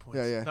serious points.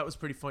 Yeah. That was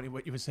pretty funny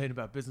what you were saying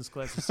about business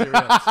class in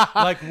Syria.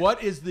 Like,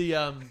 what is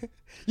the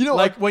you know,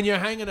 like when you're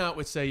hanging out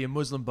with, say, your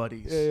Muslim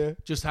buddies,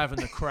 just having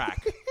the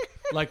crack.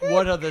 Like,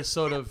 what are the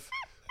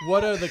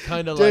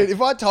kind of, dude,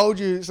 if I told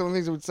you some of the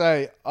things I would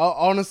say, I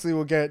honestly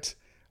will get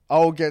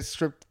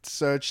strip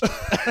searched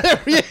at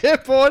every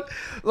airport.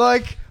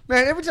 Like,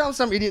 man, every time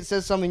some idiot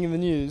says something in the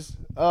news,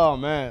 oh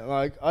man,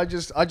 like I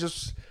just,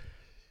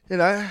 you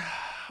know,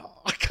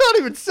 I can't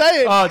even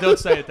say it. Oh, don't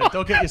say it then.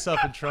 Don't get yourself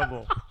in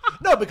trouble.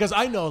 No, because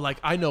I know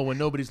when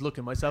nobody's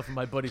looking, myself and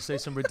my buddies say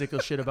some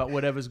ridiculous shit about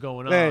whatever's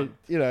going on.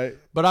 You know.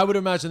 But I would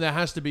imagine there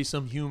has to be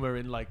some humor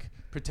in, like,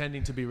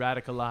 pretending to be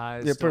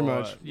radicalized. Yeah, pretty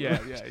much. Yeah.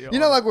 You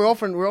know, like, we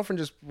often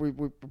just we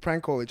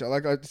prank call each other.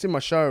 Like, it's in my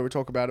show, we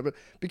talk about it, but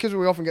because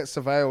we often get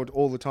surveilled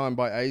all the time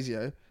by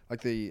ASIO,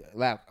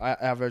 like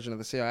our version of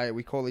the CIA,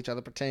 we call each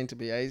other pretending to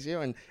be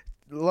ASIO, and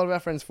a lot of our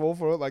friends fall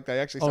for it. Like, they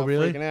actually start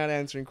freaking out,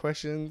 answering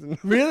questions. And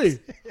really?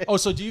 Oh,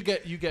 so do you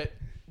get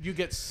You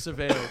get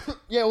surveilled.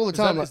 Yeah, all the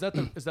time. Is that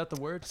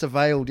the word?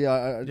 Surveilled,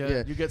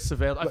 yeah. You get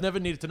surveilled. I've never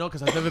needed to know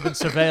because I've never been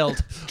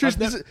surveilled.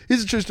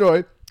 Here's a true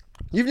story.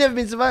 You've never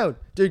been surveilled.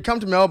 Dude, come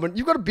to Melbourne.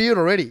 You've got a beard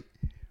already.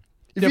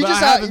 I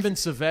haven't been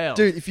surveilled.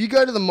 Dude, if you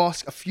go to the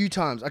mosque a few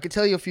times, I could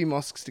tell you a few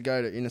mosques to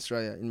go to in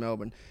Australia, in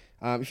Melbourne.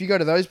 If you go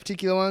to those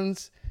particular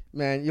ones,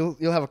 man,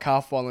 you'll have a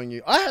car following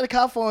you. I had a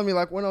car following me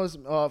like when I was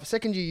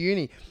second year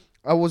uni.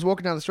 I was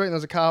walking down the street and there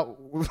was a car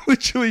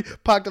literally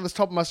parked at the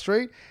top of my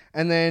street.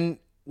 And then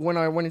when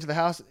I went into the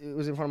house, it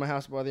was in front of my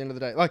house by the end of the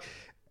day. Like,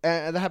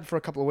 that happened for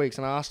a couple of weeks.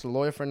 And I asked a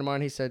lawyer friend of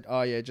mine. He said,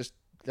 "Oh yeah,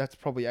 that's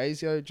probably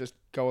ASIO. Just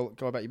go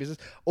about your business."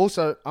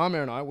 Also,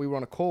 Amir and I, we were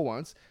on a call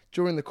once.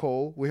 During the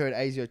call, we heard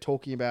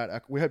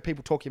ASIO we heard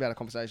people talking about a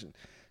conversation.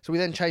 So we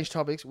then changed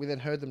topics. We then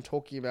heard them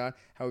talking about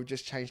how we've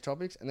just changed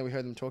topics. And then we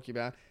heard them talking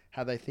about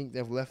how they think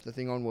they've left the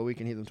thing on where we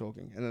can hear them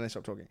talking. And then they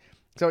stop talking.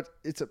 So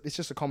it's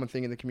just a common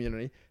thing in the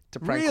community to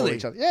prank call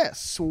each other. Yeah,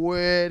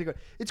 swear to God.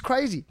 It's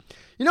crazy.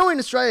 You know, in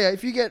Australia,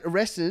 if you get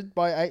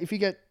if you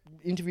get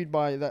interviewed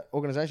by that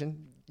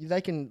organisation,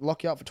 they can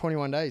lock you up for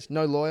 21 days.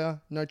 No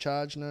lawyer, no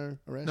charge, no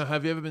arrest. No,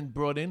 have you ever been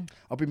brought in?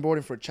 I've been brought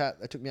in for a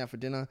chat. They took me out for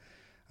dinner.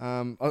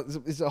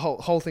 It's a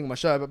whole thing on my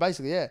show, but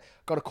basically, yeah,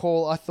 got a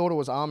call. I thought it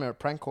was Amir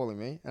prank calling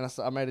me, and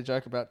I made a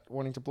joke about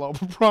wanting to blow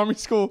up a primary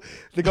school.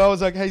 The guy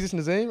was like, "Hey, is this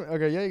Nazim?" I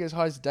go, "Yeah." He goes,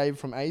 "Hi, it's Dave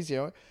from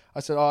ASIO." I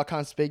said, "Oh, I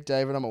can't speak,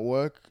 David. I'm at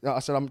work." I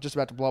said, "I'm just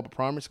about to blow up a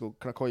primary school.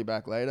 Can I call you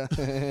back later?"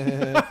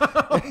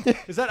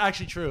 Is that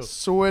actually true?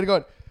 Swear to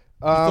God.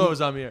 I thought it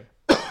was Amir.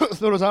 I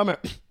thought it was Amir.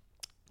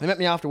 They met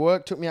me after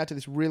work, took me out to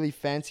this really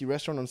fancy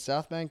restaurant on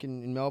South Bank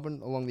in Melbourne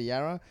along the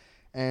Yarra,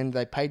 and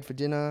they paid for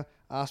dinner,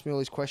 asked me all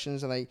these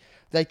questions, and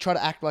they try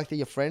to act like they're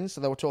your friends.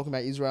 So they were talking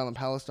about Israel and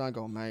Palestine.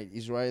 Go, "Mate,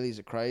 Israelis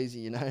are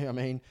crazy, you know. I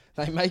mean,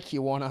 they make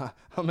you wanna.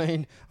 I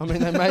mean,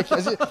 they make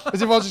as if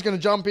I was just gonna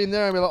jump in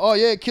there and be like, "Oh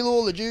yeah, kill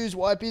all the Jews,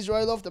 wipe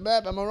Israel off the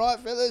map. Am I right,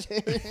 fellas?"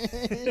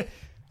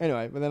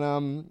 Anyway, but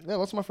then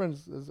lots of my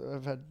friends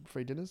have had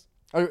free dinners.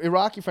 An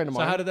Iraqi friend of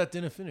mine. So how did that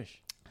dinner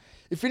finish?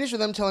 It finished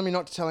with them telling me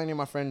not to tell any of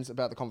my friends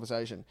about the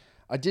conversation.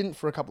 I didn't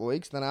for a couple of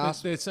weeks. Then I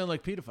asked. They sound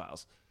like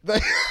pedophiles.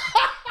 What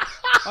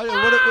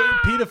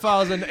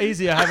pedophiles and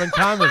ASIO have in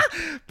common?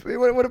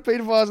 What do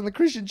pedophiles and the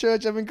Christian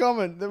church have in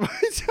common?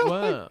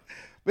 Wow.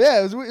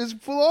 Yeah, it was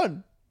full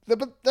on.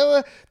 But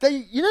they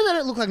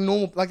don't look like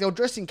normal, like they were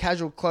dressed in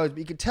casual clothes, but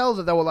you could tell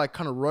that they were like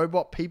kind of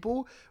robot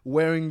people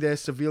wearing their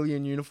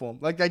civilian uniform.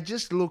 Like they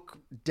just look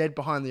dead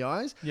behind the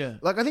eyes. Yeah.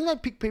 Like I think they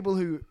pick people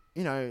who,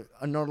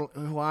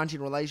 who aren't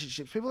in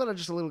relationships, people that are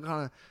just a little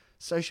kind of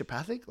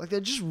sociopathic. Like they're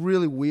just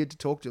really weird to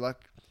talk to. Like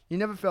you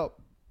never felt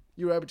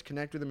you were able to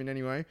connect with them in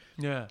any way.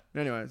 Yeah.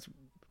 Anyway, it's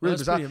really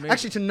bizarre.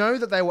 Actually, to know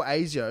that they were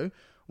ASIO,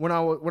 when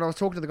I was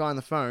talking to the guy on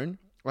the phone,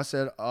 I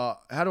said,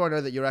 "How do I know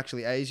that you're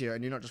actually ASIO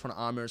and you're not just one of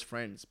Amir's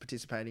friends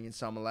participating in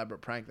some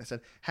elaborate prank?" They said,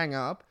 "Hang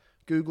up,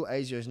 Google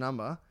ASIO's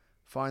number,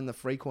 find the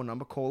free call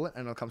number, call it,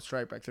 and it'll come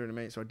straight back through to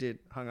me." So I did,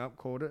 hung up,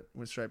 called it,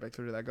 went straight back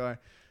through to that guy.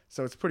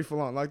 So it's pretty full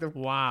on.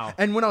 Wow.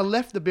 And when I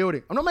left the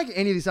building, I'm not making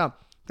any of this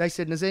up. They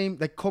said, "Nazim,"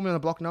 they called me on the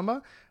block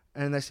number,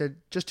 and they said,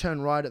 "Just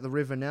turn right at the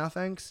river now,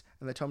 thanks."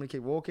 And they told me to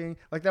keep walking.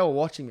 Like they were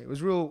watching me. It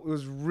was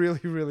really,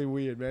 really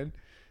weird, man.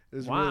 It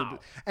was wow.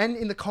 And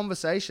in the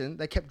conversation,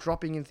 they kept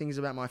dropping in things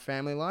about my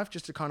family life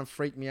just to kind of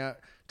freak me out,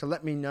 to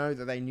let me know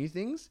that they knew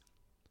things.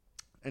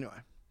 Anyway,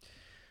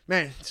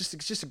 man, it's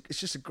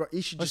just a great.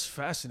 You should just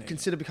fascinating.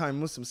 Consider becoming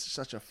Muslim. It's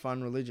such a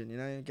fun religion, you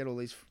know. You get all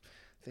these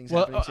things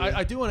happening to you.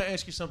 I do want to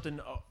ask you something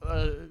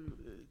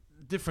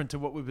different to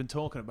what we've been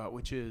talking about,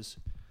 which is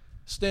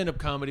stand-up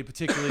comedy,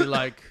 particularly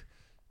like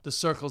the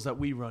circles that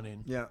we run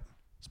in. Yeah,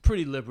 it's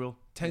pretty liberal.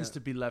 Tends to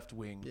be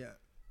left-wing. Yeah,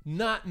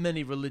 not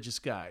many religious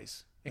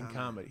guys in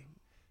comedy.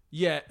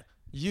 Yet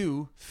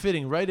you,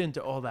 fitting right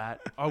into all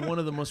that, are one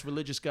of the most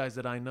religious guys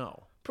that I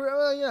know.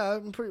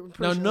 I'm pretty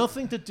now, sure.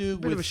 nothing to do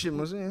with... Bit of a shit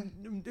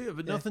Muslim, yeah,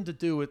 but nothing to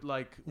do with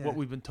like what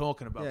we've been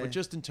talking about. But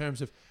just in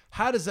terms of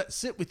how does that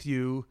sit with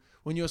you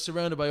when you're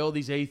surrounded by all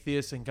these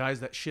atheists and guys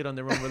that shit on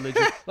their own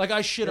religion? Like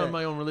I shit on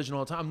my own religion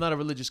all the time. I'm not a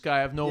religious guy.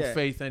 I have no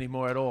faith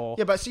anymore at all.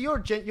 Yeah, but so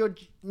you're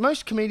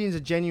most comedians are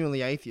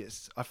genuinely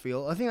atheists. I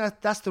feel. I think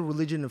that's the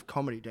religion of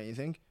comedy, don't you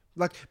think?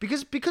 Like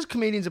because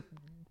comedians are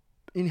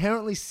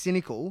inherently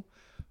cynical,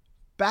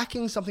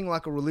 backing something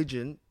like a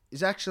religion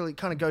is actually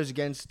kind of goes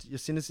against your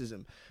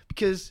cynicism,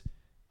 because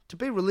to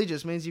be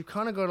religious means you've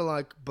kind of got to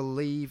like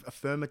believe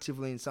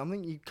affirmatively in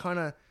something. You kind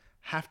of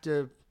have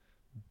to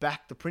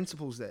back the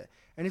principles there,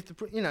 and if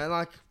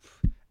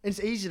it's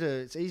easy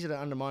to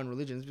undermine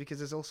religions because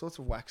there's all sorts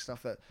of whack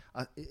stuff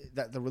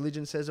that the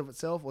religion says of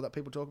itself or that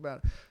people talk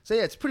about. So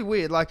yeah, it's pretty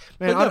weird. Like,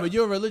 man, but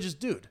you're a religious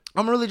dude.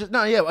 I'm a religious.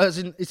 No, yeah, as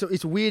in,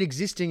 it's weird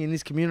existing in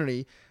this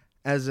community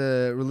as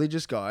a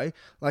religious guy.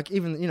 Like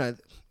even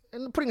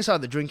and putting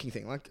aside the drinking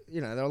thing, like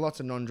there are lots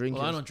of non-drinkers.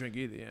 Well, I don't drink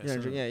either.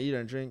 Yeah, you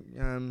don't drink.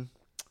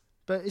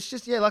 But it's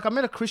just like I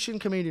met a Christian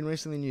comedian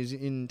recently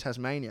in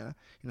Tasmania,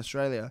 in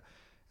Australia.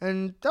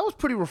 And that was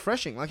pretty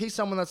refreshing. Like he's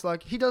someone that's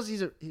like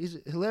he's a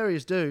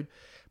hilarious dude,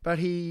 but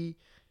he's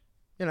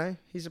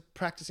a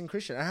practicing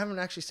Christian. I haven't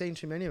actually seen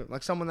too many of them.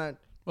 Like someone that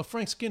Well,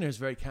 Frank Skinner is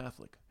very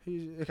Catholic.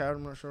 Okay,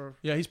 I'm not sure.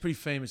 Yeah, he's pretty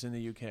famous in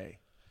the UK.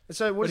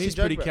 So what But does he's he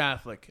joke pretty about?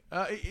 Catholic.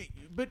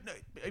 But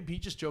he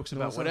just jokes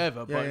about Also- whatever.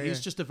 yeah, But yeah, he's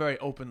yeah. just a very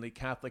openly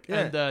Catholic.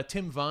 Yeah. And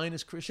Tim Vine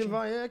is Christian. Tim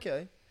Vine, yeah,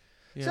 okay.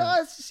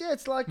 Yeah. So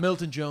it's like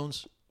Milton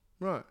Jones.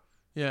 right.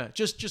 Yeah,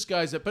 just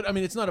guys that. But I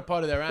mean, it's not a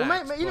part of their act.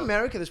 Well, in but-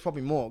 America, there's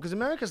probably more because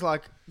America's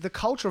like the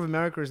culture of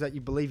America is that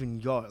you believe in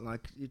God.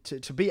 Like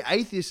to be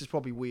atheist is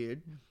probably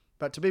weird,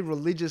 but to be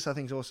religious, I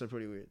think, is also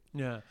pretty weird.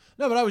 Yeah.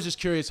 No, but I was just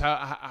curious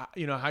how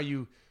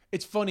you.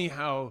 It's funny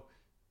how.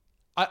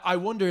 I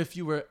wonder if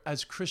you were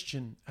as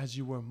Christian as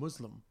you were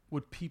Muslim,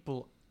 would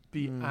people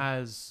be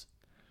as?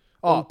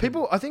 Oh,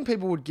 open? I think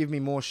people would give me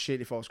more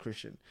shit if I was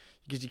Christian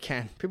because you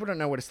can. People don't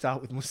know where to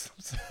start with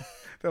Muslims.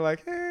 They're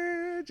like,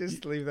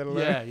 just leave that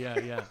alone.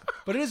 Yeah.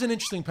 But it is an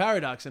interesting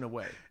paradox in a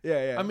way.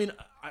 Yeah. I mean,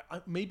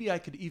 maybe I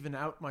could even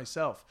out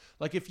myself.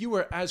 Like, if you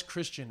were as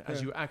Christian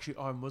as you actually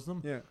are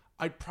Muslim, Yeah.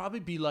 I'd probably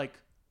be like,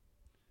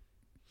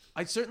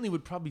 I certainly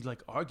would probably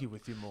like argue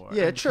with you more.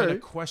 Yeah, and true. Kind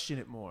of question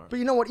it more. But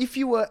you know what? If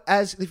you were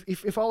as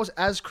if I was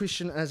as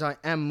Christian as I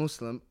am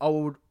Muslim, I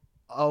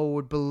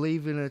would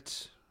believe in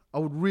it. I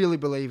would really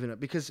believe in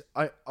it because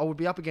I would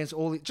be up against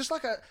all the just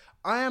like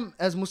I am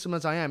as Muslim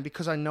as I am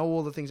because I know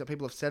all the things that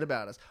people have said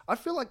about us. I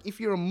feel like if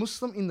you're a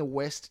Muslim in the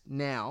West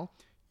now,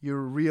 you're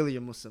really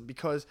a Muslim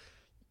because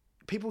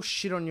people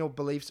shit on your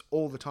beliefs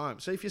all the time.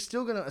 So if you're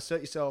still going to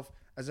assert yourself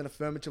as an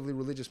affirmatively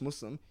religious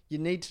Muslim, you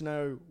need to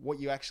know what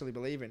you actually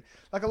believe in.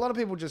 Like a lot of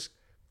people just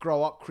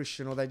grow up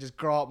Christian or they just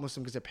grow up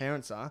Muslim because their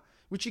parents are,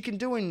 which you can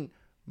do in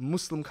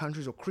Muslim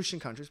countries or Christian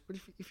countries. But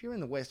if you're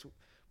in the West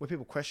where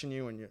people question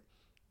you and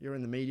you're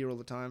in the media all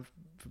the time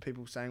for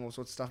people saying all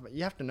sorts of stuff, but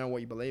you have to know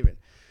what you believe in.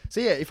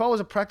 So yeah, if I was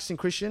a practicing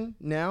Christian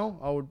now,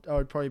 I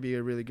would probably be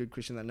a really good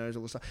Christian that knows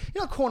all this stuff.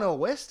 You know Cornel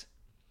West?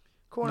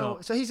 Cornel.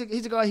 No. So he's a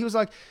guy. He's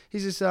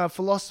this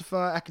philosopher,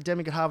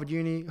 academic at Harvard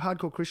Uni,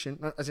 hardcore Christian.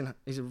 As in,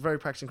 he's a very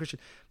practicing Christian.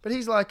 But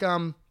he's like,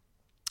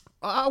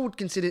 I would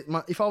consider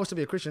if I was to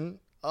be a Christian,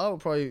 I would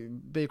probably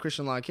be a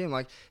Christian like him.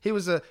 Like he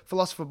was a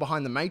philosopher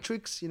behind the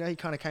Matrix. You know, he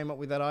kind of came up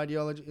with that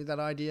ideology, that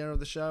idea of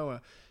the show.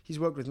 He's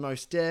worked with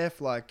Mos Def,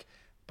 like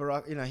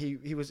Barack. You know,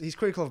 he's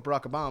critical of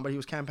Barack Obama, but he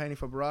was campaigning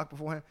for Barack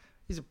beforehand.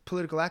 He's a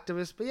political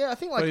activist. But yeah, I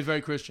think like But he's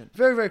very Christian.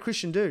 very, very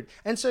Christian dude.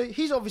 And so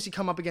he's obviously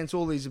come up against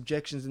all these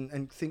objections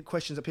and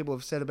questions that people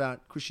have said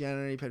about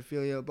Christianity,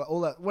 pedophilia, but all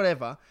that,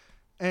 whatever.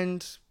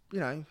 And, you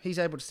know, he's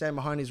able to stand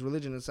behind his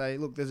religion and say,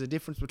 look, there's a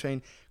difference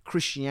between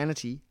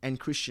Christianity and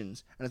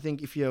Christians. And I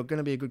think if you're going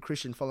to be a good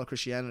Christian, follow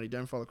Christianity,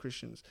 don't follow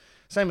Christians.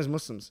 Same as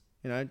Muslims,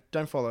 you know,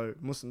 don't follow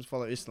Muslims,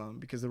 follow Islam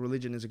because the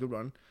religion is a good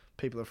one.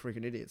 People are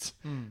freaking idiots.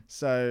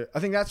 So I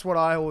think that's what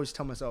I always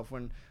tell myself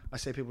when I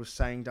see people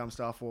saying dumb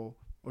stuff or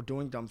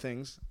doing dumb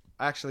things.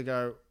 I actually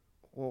go,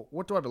 well,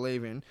 what do I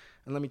believe in?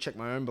 And let me check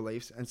my own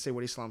beliefs and see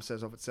what Islam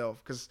says of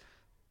itself. Because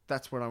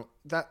that's when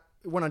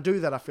I do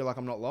that, I feel like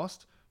I'm not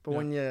lost. But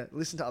when you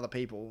listen to other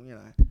people, you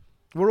know,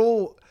 we're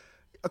all,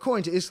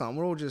 according to Islam,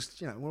 we're all just,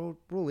 you know,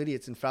 we're all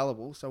idiots and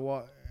fallible. So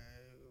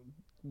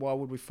why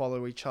would we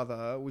follow each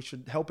other? We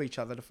should help each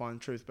other to find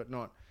truth, but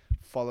not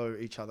follow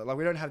each other. Like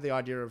we don't have the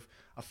idea of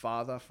a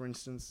father, for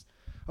instance.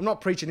 I'm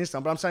not preaching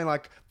Islam, but I'm saying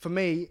like for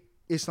me,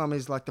 Islam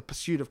is like the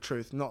pursuit of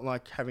truth, not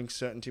like having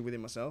certainty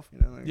within myself. You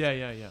know. Like,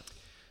 Yeah.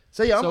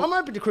 So yeah, So- I'm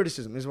open to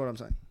criticism. Is what I'm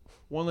saying.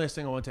 One last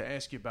thing I want to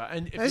ask you about,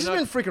 and if This has you're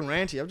been not- freaking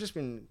ranty. I've just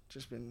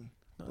been.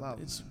 Love.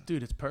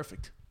 Dude, it's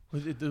perfect.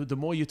 The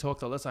more you talk,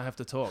 the less I have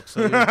to talk.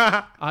 So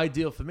it's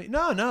ideal for me.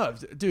 No,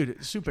 dude,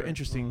 it's super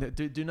interesting.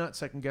 Do not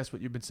second guess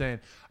what you've been saying.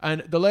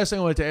 And the last thing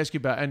I wanted to ask you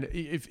about, and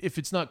if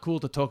it's not cool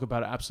to talk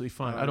about it, absolutely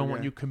fine. I don't want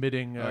okay. you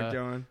committing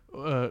Go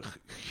on.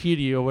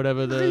 khiri or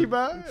whatever the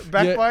Riba?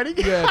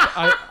 Backbiting? Yeah,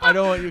 I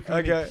don't want you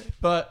committing. Okay.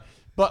 But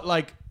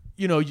like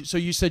so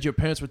you said your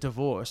parents were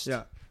divorced.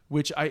 Yeah.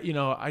 Which I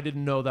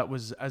didn't know that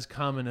was as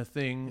common a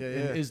thing Yeah.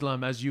 in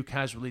Islam as you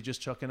casually just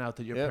chucking out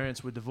that your Yep.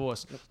 parents were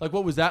divorced. Like,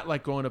 what was that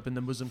like growing up in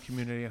the Muslim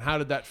community, and how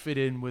did that fit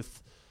in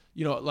with,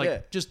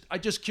 Yeah.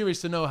 I'm just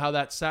curious to know how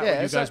that sat Yeah,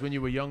 with you so- guys when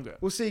you were younger.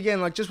 Well, see again,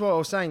 like just what I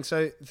was saying.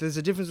 So there's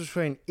a difference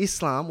between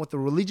Islam, what the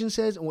religion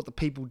says, and what the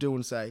people do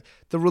and say.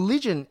 The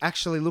religion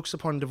actually looks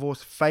upon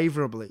divorce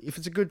favorably if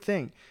it's a good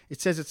thing.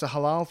 It says it's a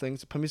halal thing,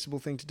 it's a permissible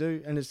thing to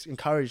do, and it's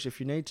encouraged if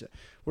you need to.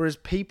 Whereas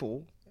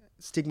people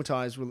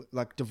stigmatise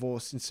like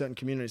divorce in certain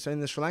communities. So in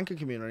the Sri Lanka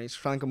community,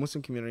 Sri Lanka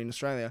Muslim community in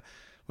Australia,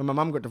 when my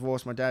mum got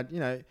divorced, my dad,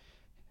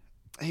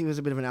 he was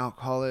a bit of an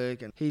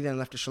alcoholic, and he then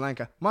left to Sri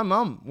Lanka. My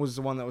mum was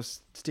the one that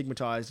was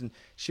stigmatised, and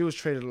she was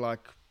treated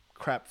like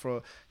crap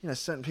for,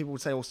 certain people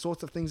would say all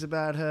sorts of things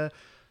about her.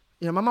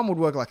 My mum would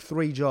work like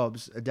 3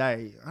 jobs a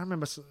day. I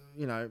remember,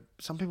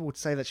 some people would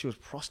say that she was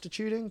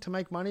prostituting to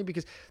make money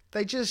because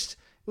it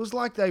was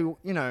like they, I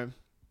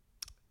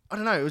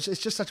don't know, it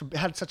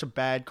had such a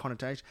bad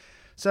connotation.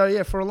 So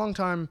yeah, for a long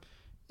time,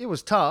 it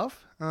was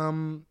tough.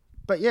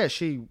 But yeah,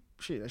 she's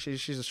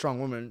a strong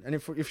woman, and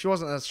if she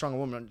wasn't as strong a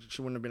woman,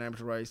 she wouldn't have been able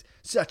to raise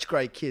such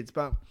great kids.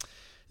 But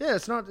yeah,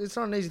 it's not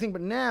an easy thing.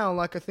 But now,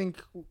 like I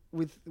think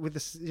with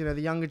this, the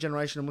younger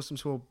generation of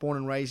Muslims who are born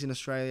and raised in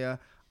Australia,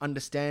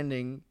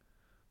 understanding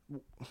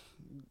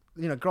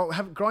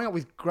growing up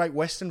with great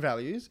Western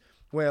values,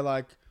 where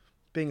like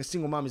being a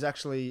single mum is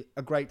actually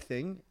a great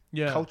thing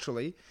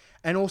culturally,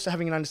 and also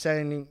having an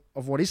understanding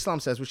of what Islam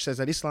says, which says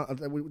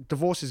that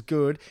divorce is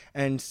good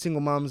and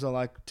single mums are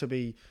like to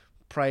be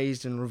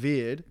praised and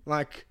revered.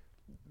 Like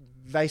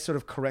they sort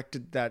of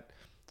corrected that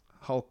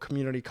whole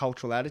community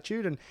cultural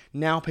attitude, and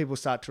now people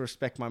start to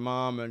respect my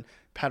mum and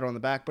pat her on the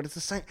back. But it's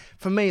the same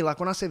for me. Like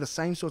when I see the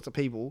same sorts of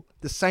people,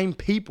 the same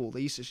people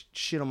that used to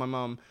shit on my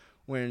mum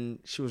when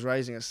she was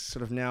raising us,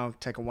 sort of now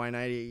take a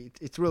 180.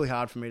 It's really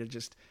hard for me to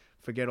just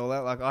forget all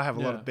that. Like I have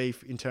a lot of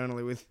beef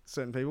internally with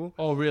certain people.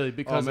 Oh, really?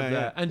 Because of that?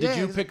 Yeah. And did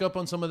you pick up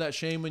on some of that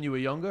shame when you were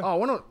younger?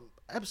 Oh,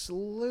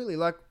 absolutely.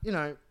 Like,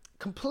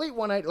 complete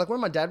 180. Like when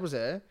my dad was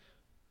there,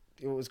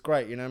 it was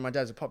great. My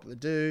dad's a popular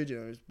dude. It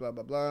was blah,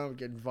 blah, blah. We'd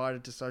get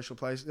invited to social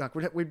places. Like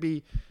we'd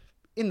be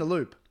in the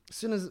loop. As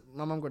soon as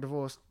my mum got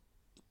divorced,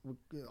 we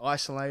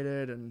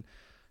isolated, and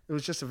it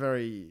was just a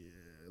very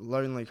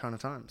lonely kind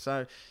of time.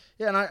 So,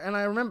 yeah, and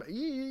I remember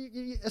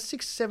a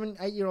 6, 7,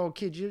 8-year-old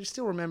kid, you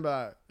still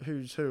remember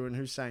who's who and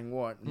who's saying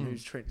what and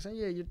who's treating. So,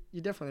 yeah, you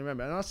definitely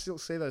remember. And I still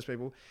see those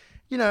people,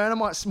 and I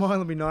might smile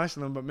and be nice to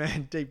them, but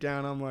man, deep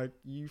down, I'm like,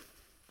 you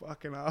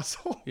fucking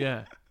asshole.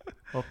 Yeah.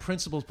 Well,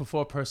 principles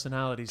before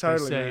personalities,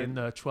 Totally, they say man. in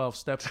the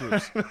 12-step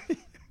groups.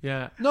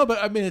 Yeah. No,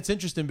 but I mean, it's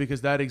interesting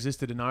because that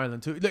existed in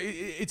Ireland too.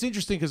 It's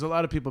interesting because a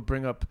lot of people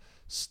bring up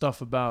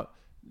stuff about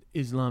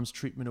Islam's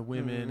treatment of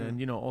women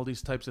and, all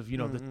these types of,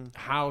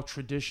 how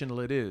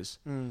traditional it is.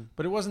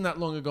 But it wasn't that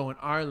long ago in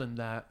Ireland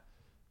that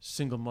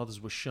single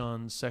mothers were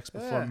shunned, sex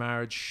before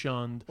marriage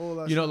shunned.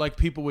 Like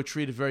people were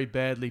treated very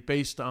badly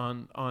based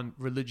on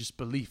religious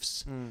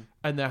beliefs.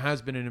 And there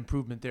has been an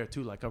improvement there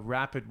too, like a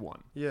rapid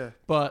one. Yeah.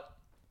 But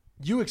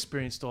you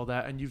experienced all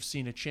that and you've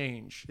seen a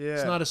change. Yeah.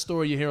 It's not a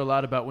story you hear a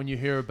lot about when you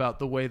hear about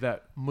the way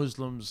that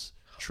Muslims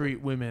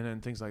treat women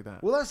and things like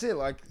that. Well, that's it.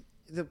 Like,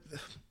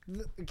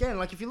 again,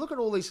 like if you look at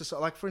all these,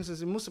 like for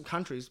instance, in Muslim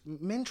countries,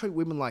 men treat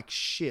women like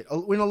shit.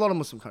 In a lot of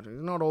Muslim countries,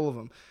 not all of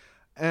them.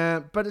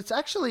 But it's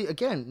actually,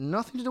 again,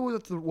 nothing to do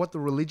with what the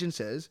religion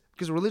says,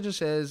 because religion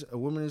says a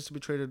woman is to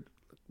be treated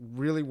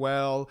really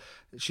well.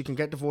 She can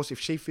get divorced if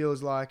she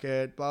feels like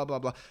it, blah, blah,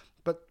 blah.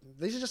 But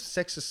these are just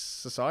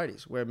sexist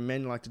societies where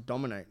men like to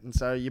dominate. And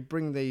so you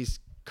bring these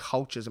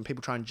cultures and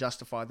people try and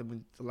justify them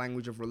with the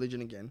language of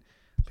religion again.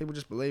 People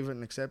just believe it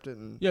and accept it.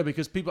 And yeah,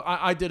 because people...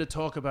 I did a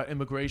talk about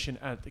immigration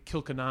at the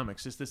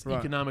Kilconomics. It's this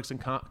economics and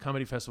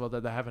comedy festival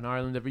that they have in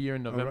Ireland every year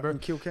in November. In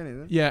Kilkenny,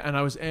 then? Yeah, and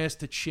I was asked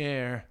to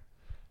chair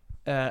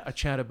a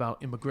chat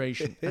about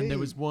immigration. And there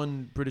was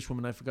one British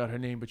woman, I forgot her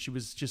name, but she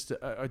was just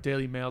a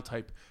Daily Mail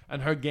type.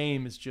 And her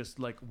game is just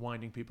like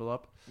winding people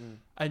up.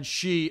 And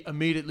she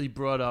immediately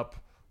brought up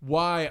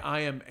why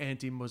I am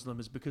anti-Muslim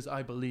is because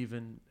I believe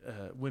in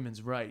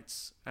women's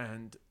rights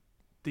and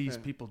these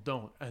people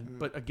don't. And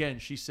but again,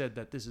 she said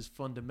that this is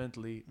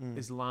fundamentally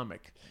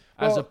Islamic,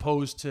 as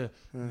opposed to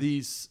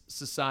these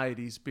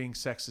societies being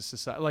sexist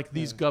society, like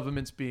these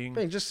governments being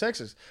just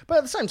sexist. But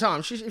at the same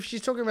time, if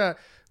she's talking about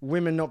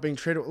women not being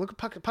treated, look,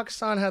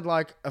 Pakistan had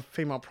like a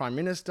female prime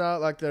minister.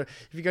 Like if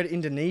you go to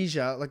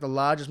Indonesia, like the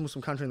largest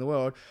Muslim country in the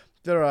world,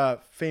 there are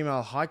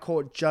female high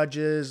court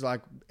judges, like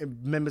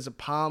members of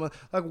parliament.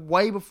 Like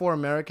way before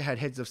America had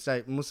heads of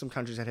state, Muslim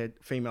countries had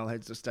female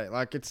heads of state.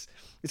 Like it's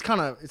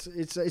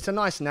a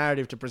nice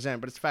narrative to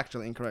present, but it's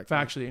factually incorrect.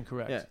 Factually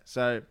incorrect. Yeah.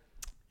 So,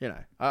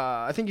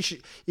 I think you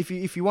should,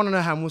 if you want to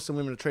know how Muslim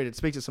women are treated,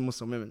 speak to some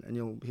Muslim women, and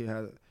you'll hear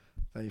how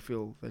they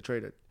feel they're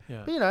treated.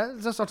 Yeah.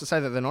 But that's not to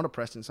say that they're not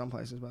oppressed in some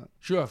places, but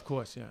sure, of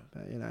course, yeah.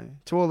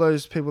 But, to all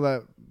those people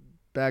that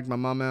bagged my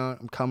mum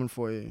out, I'm coming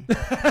for you.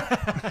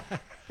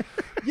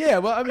 Yeah,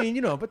 well, I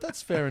mean, but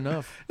that's fair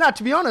enough. No,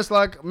 to be honest,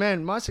 like,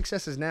 man, my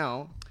successes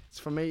now,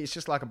 for me, it's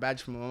just like a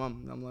badge for my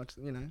mum. I'm like,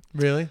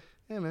 Really?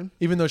 Yeah, man.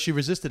 Even though she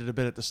resisted it a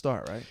bit at the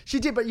start, right?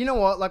 She did, but you know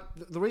what? Like,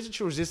 the reason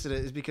she resisted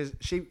it is because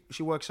she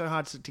worked so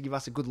hard to give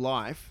us a good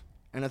life,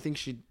 and I think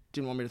she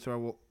didn't want me to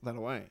throw that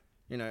away.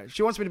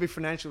 She wants me to be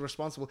financially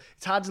responsible.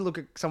 It's hard to look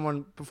at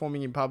someone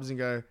performing in pubs and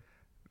go,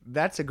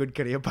 that's a good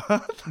career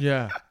path.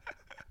 Yeah.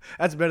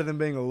 That's better than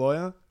being a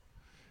lawyer.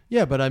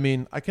 Yeah, but I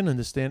mean, I can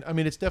understand. I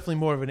mean, it's definitely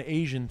more of an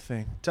Asian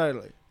thing.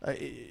 Totally.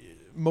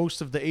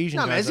 Most of the Asian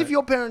guys... No, man, as if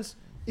your parents...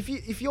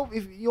 If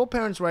your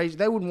parents raised...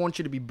 They wouldn't want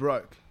you to be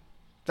broke.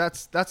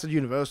 That's a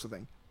universal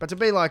thing. But to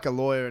be like a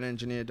lawyer, an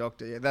engineer,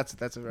 doctor, yeah, that's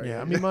a very...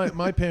 Yeah, I mean,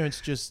 my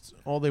parents just...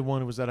 All they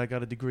wanted was that I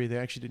got a degree. They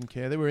actually didn't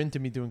care. They were into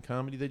me doing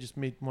comedy. They just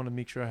wanted to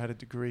make sure I had a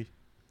degree.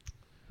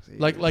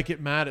 Like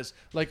it matters.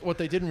 Like what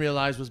they didn't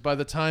realize was by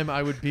the time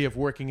I would be of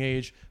working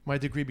age, my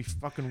degree be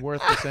fucking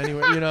worthless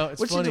anyway.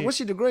 It's funny. What's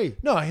your degree?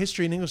 No, a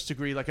history and English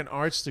degree, like an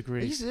arts degree.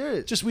 Are you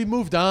serious? Just we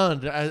moved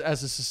on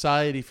as a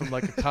society from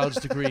like a college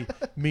degree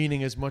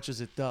meaning as much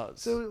as it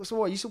does. So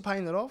what? You still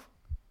paying that off?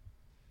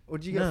 Or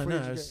did you get free?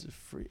 No, it's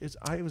free.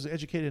 I was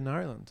educated in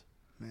Ireland.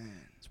 Man,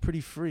 it's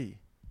pretty free.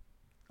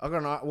 Could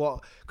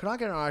I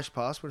get an Irish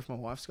passport if my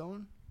wife's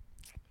going?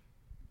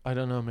 I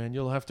don't know, man.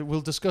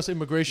 We'll discuss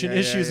immigration Yeah,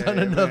 issues on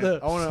man. another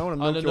I want to on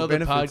milk your another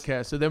benefits.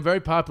 podcast. So they're very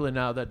popular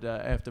now that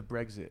after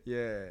Brexit.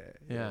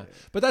 Yeah.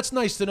 But that's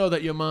nice to know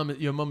that your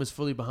mom is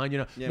fully behind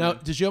you. Yeah, now,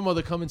 man. does your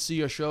mother come and see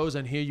your shows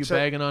and hear you So-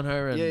 bagging on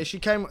her? And Yeah, she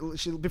came.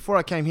 Before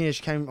I came here,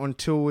 she came on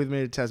tour with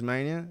me to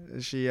Tasmania.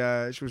 She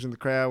was in the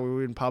crowd. We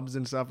were in pubs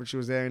and stuff, and she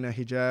was there in her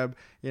hijab,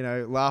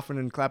 laughing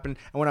and clapping.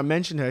 And when I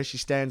mentioned her, she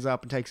stands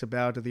up and takes a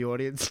bow to the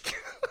audience.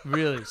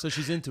 Really? So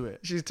she's into it.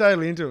 She's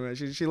totally into it.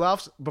 She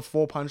laughs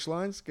before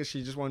punchlines because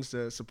she just wants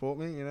to support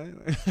me.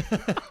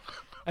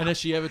 And has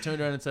she ever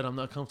turned around and said, "I'm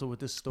not comfortable with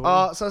this story"?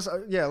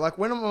 So yeah, like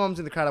when my mom's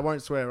in the crowd, I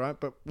won't swear, right?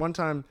 But one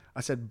time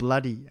I said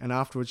bloody, and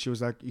afterwards she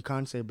was like, "You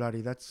can't say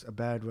bloody. That's a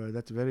bad word.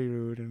 That's very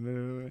rude."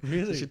 And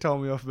Really? so she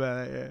told me off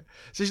about that. Yeah.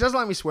 So she doesn't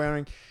like me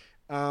swearing.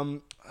 I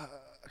can't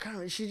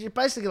remember. She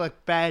basically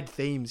like bad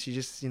themes. She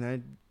just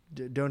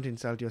don't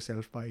insult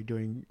yourself by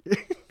doing.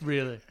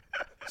 Really?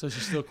 So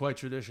she's still quite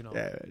traditional.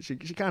 Yeah, she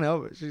can't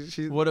help it.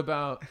 She What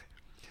about?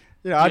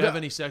 do Do you have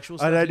any sexual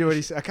stuff? I don't do you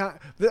any. I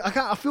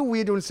can't. I feel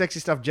weird doing sexy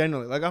stuff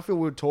generally. Like I feel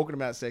weird talking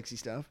about sexy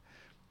stuff,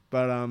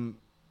 but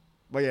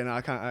yeah, no,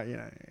 I can't.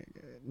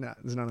 No,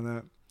 there's none of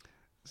that.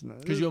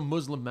 Because you're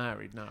Muslim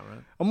married now,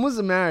 right? I'm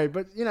Muslim married,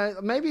 but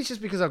maybe it's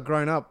just because I've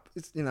grown up.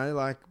 It's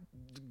like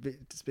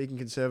speaking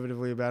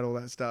conservatively about all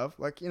that stuff.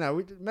 Like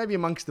maybe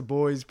amongst the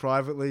boys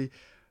privately.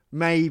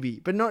 Maybe,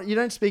 but not. You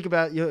don't speak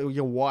about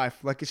your wife.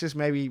 Like it's just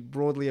maybe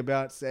broadly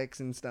about sex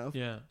and stuff.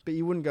 Yeah. But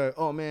you wouldn't go,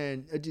 "Oh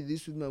man, I did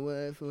this with my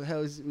wife," or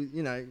 "How's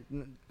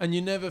And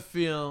you never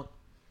feel.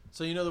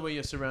 So the way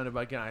you're surrounded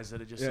by guys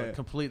that are just Yeah.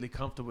 completely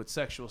comfortable with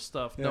sexual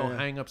stuff, Yeah, no yeah.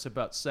 hang-ups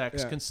about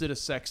sex. Yeah. Consider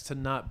sex to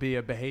not be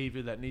a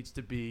behavior that needs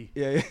to be,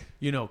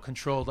 Yeah.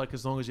 controlled. Like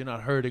as long as you're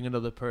not hurting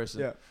another person.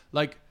 Yeah.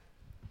 Like,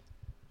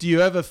 do you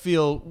ever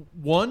feel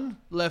one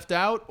left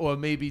out, or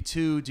maybe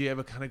two? Do you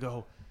ever kind of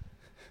go,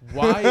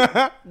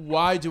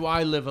 why do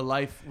I live a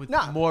life with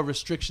more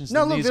restrictions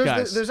than these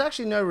guys? There's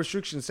actually no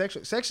restrictions.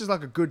 Sex is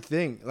like a good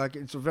thing. Like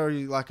it's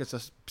it's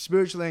a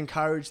spiritually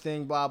encouraged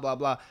thing. Blah blah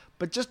blah.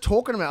 But just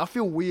talking about, I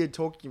feel weird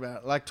talking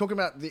about it. Like talking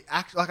about the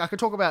act. Like I could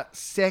talk about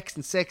sex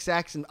and sex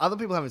acts and other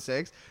people having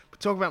sex, but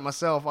talking about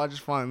myself, I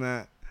just find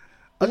that.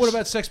 But what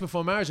about sex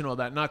before marriage and all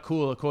that? Not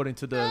cool according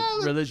to the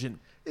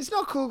religion. It's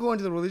not cool going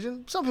to the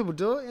religion. Some people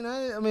do it.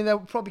 I mean, they'll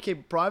probably keep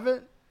it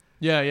private.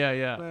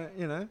 Yeah.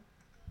 But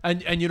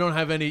And you don't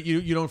have any.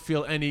 You don't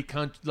feel any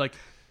It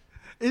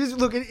is.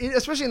 Look,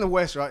 especially in the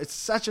West, right? It's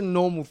such a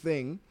normal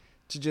thing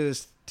to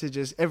just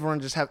everyone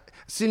just have.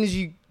 As soon as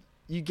you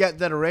get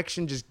that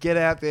erection, just get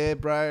out there,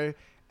 bro,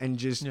 and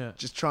just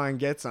try and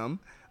get some.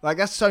 Like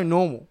that's so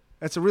normal.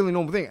 That's a really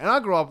normal thing. And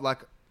I grew up like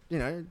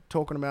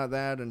talking about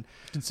that and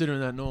considering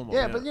that normal.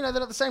 Yeah, but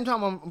that at the same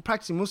time I'm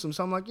practicing Muslim,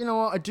 so I'm like,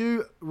 what? I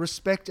do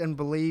respect and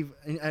believe,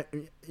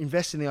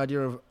 invest in the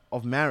idea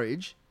of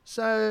marriage.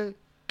 So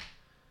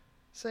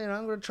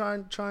I'm going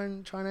to try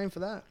and aim for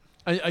that.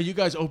 Are you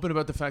guys open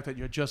about the fact that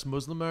you're just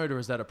Muslim married, or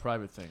is that a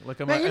private thing? Like,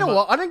 Man,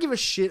 what? I don't give a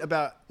shit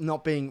about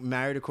not being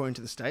married according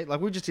to the state.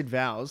 Like, we just did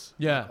vows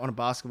on a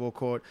basketball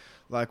court,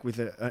 like with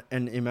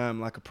an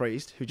imam, like a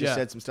priest, who just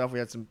said some stuff. We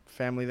had some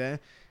family there.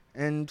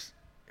 And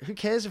who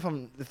cares if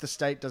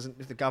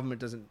the government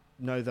doesn't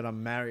know that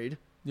I'm married?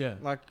 Yeah.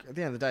 Like, at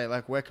the end of the day,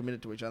 like, we're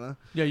committed to each other.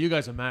 Yeah, you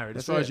guys are married,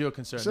 as far as you're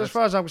concerned. So as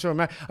far as I'm concerned,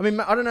 we're married. I mean,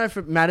 I don't know if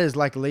it matters,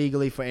 like,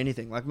 legally for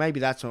anything. Like, maybe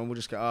that's when we'll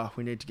just go,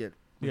 we need to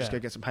just go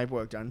get some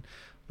paperwork done.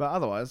 But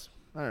otherwise,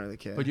 I don't really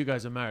care. But you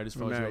guys are married as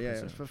far as you're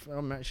concerned.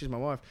 I'm married. She's my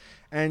wife.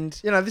 And,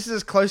 this is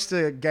as close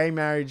to gay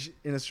marriage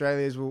in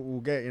Australia as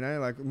we'll get,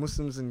 like,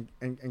 Muslims and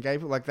gay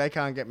people. Like, they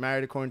can't get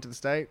married according to the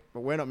state, but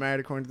we're not married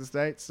according to the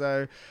state.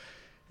 So,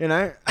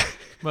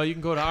 Well, you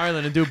can go to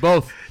Ireland and do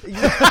both.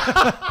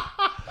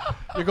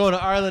 You're going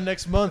to Ireland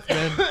next month,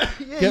 man.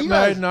 Get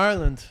married in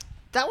Ireland.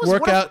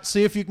 Work out,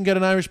 see if you can get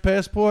an Irish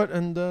passport.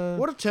 And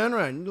what a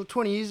turnaround.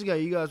 20 years ago,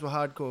 you guys were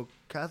hardcore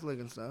Catholic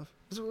and stuff.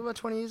 Was it about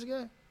 20 years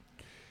ago?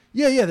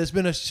 Yeah. There's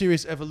been a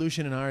serious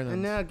evolution in Ireland.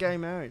 And now gay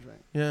marriage, mate.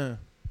 Yeah.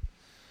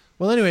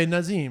 Well, anyway,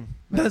 Nazim.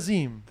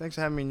 Thanks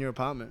for having me in your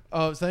apartment.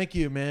 Oh, thank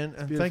you, man.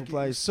 And beautiful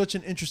place. Such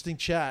an interesting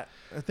chat.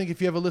 I think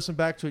if you ever listen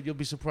back to it, you'll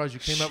be surprised. You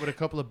came out with a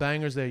couple of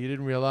bangers there you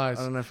didn't realize.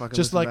 I don't know if I can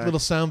just like back. Little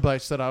sound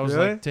bites that I was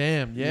really? like,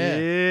 damn,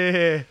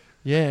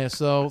 yeah.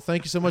 So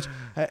thank you so much.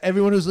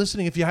 Everyone who's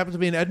listening, if you happen to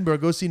be in Edinburgh,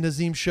 go see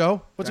Nazim's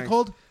show. What's it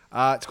called?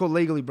 It's called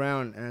Legally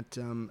Brown at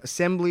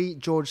Assembly,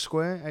 George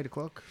Square, 8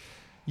 o'clock.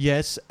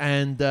 Yes,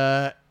 and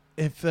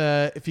if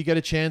you get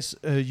a chance,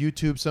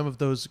 YouTube some of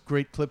those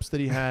great clips that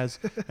he has.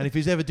 And if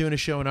he's ever doing a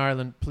show in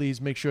Ireland,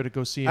 please make sure to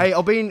go see him. Hey,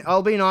 I'll be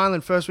in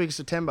Ireland first week of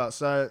September,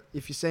 so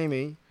if you see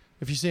me...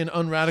 If you see an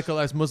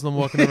unradicalized Muslim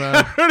walking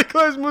around...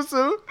 Radicalized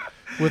Muslim?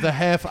 With a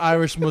half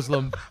Irish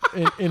Muslim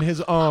in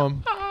his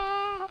arm...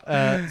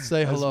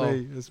 say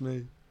hello. That's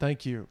me.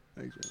 Thank you.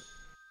 Thanks,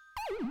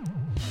 man.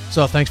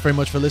 So thanks very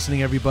much for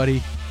listening,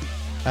 everybody.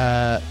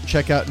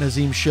 Check out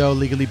Nazim's show,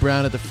 Legally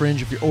Brown at the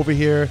Fringe. If you're over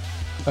here,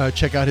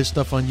 check out his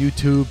stuff on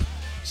YouTube.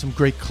 Some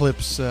great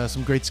clips,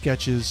 some great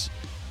sketches.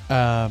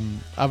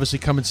 Obviously,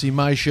 come and see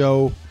my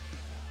show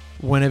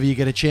whenever you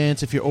get a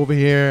chance. If you're over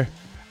here,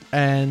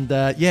 And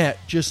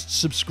just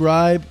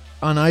subscribe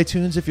on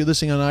iTunes if you're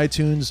listening on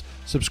iTunes.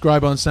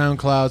 Subscribe on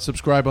SoundCloud.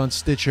 Subscribe on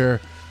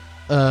Stitcher.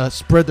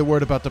 Spread the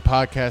word about the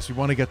podcast. We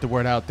want to get the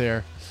word out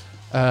there.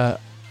 I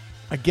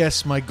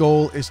guess my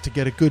goal is to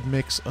get a good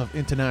mix of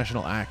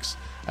international acts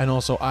and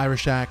also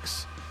Irish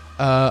acts.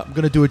 I'm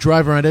going to do a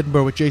drive around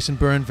Edinburgh with Jason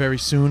Byrne very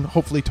soon.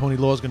 Hopefully Tony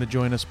Law is going to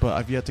join us, but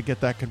I've yet to get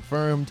that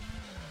confirmed.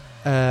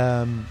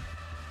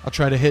 I'll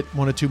try to hit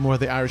one or two more of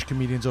the Irish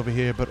comedians over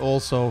here, but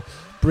also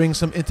bring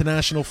some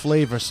international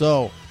flavor.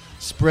 So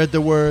spread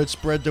the word,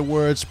 spread the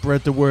word,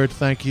 spread the word.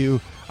 Thank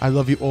you. I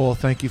love you all.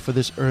 Thank you for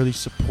this early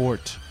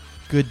support.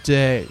 Good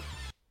day.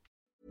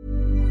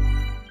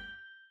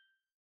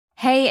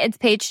 Hey, it's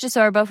Paige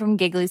DeSorbo from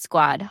Giggly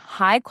Squad.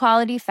 High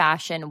quality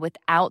fashion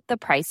without the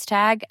price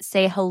tag.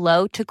 Say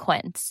hello to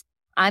Quince.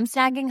 I'm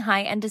snagging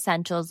high-end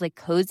essentials like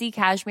cozy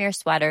cashmere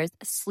sweaters,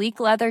 sleek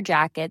leather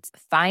jackets,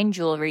 fine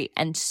jewelry,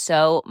 and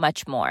so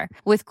much more.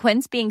 With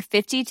Quince being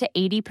 50 to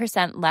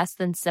 80% less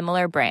than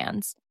similar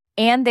brands.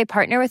 And they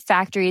partner with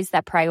factories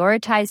that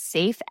prioritize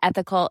safe,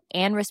 ethical,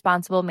 and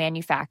responsible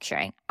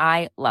manufacturing.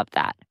 I love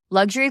that.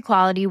 Luxury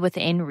quality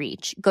within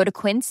reach. Go to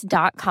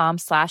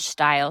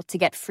quince.com/style to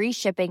get free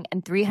shipping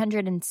and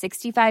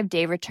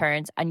 365-day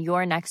returns on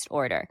your next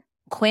order.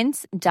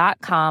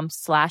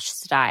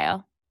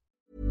 Quince.com/style.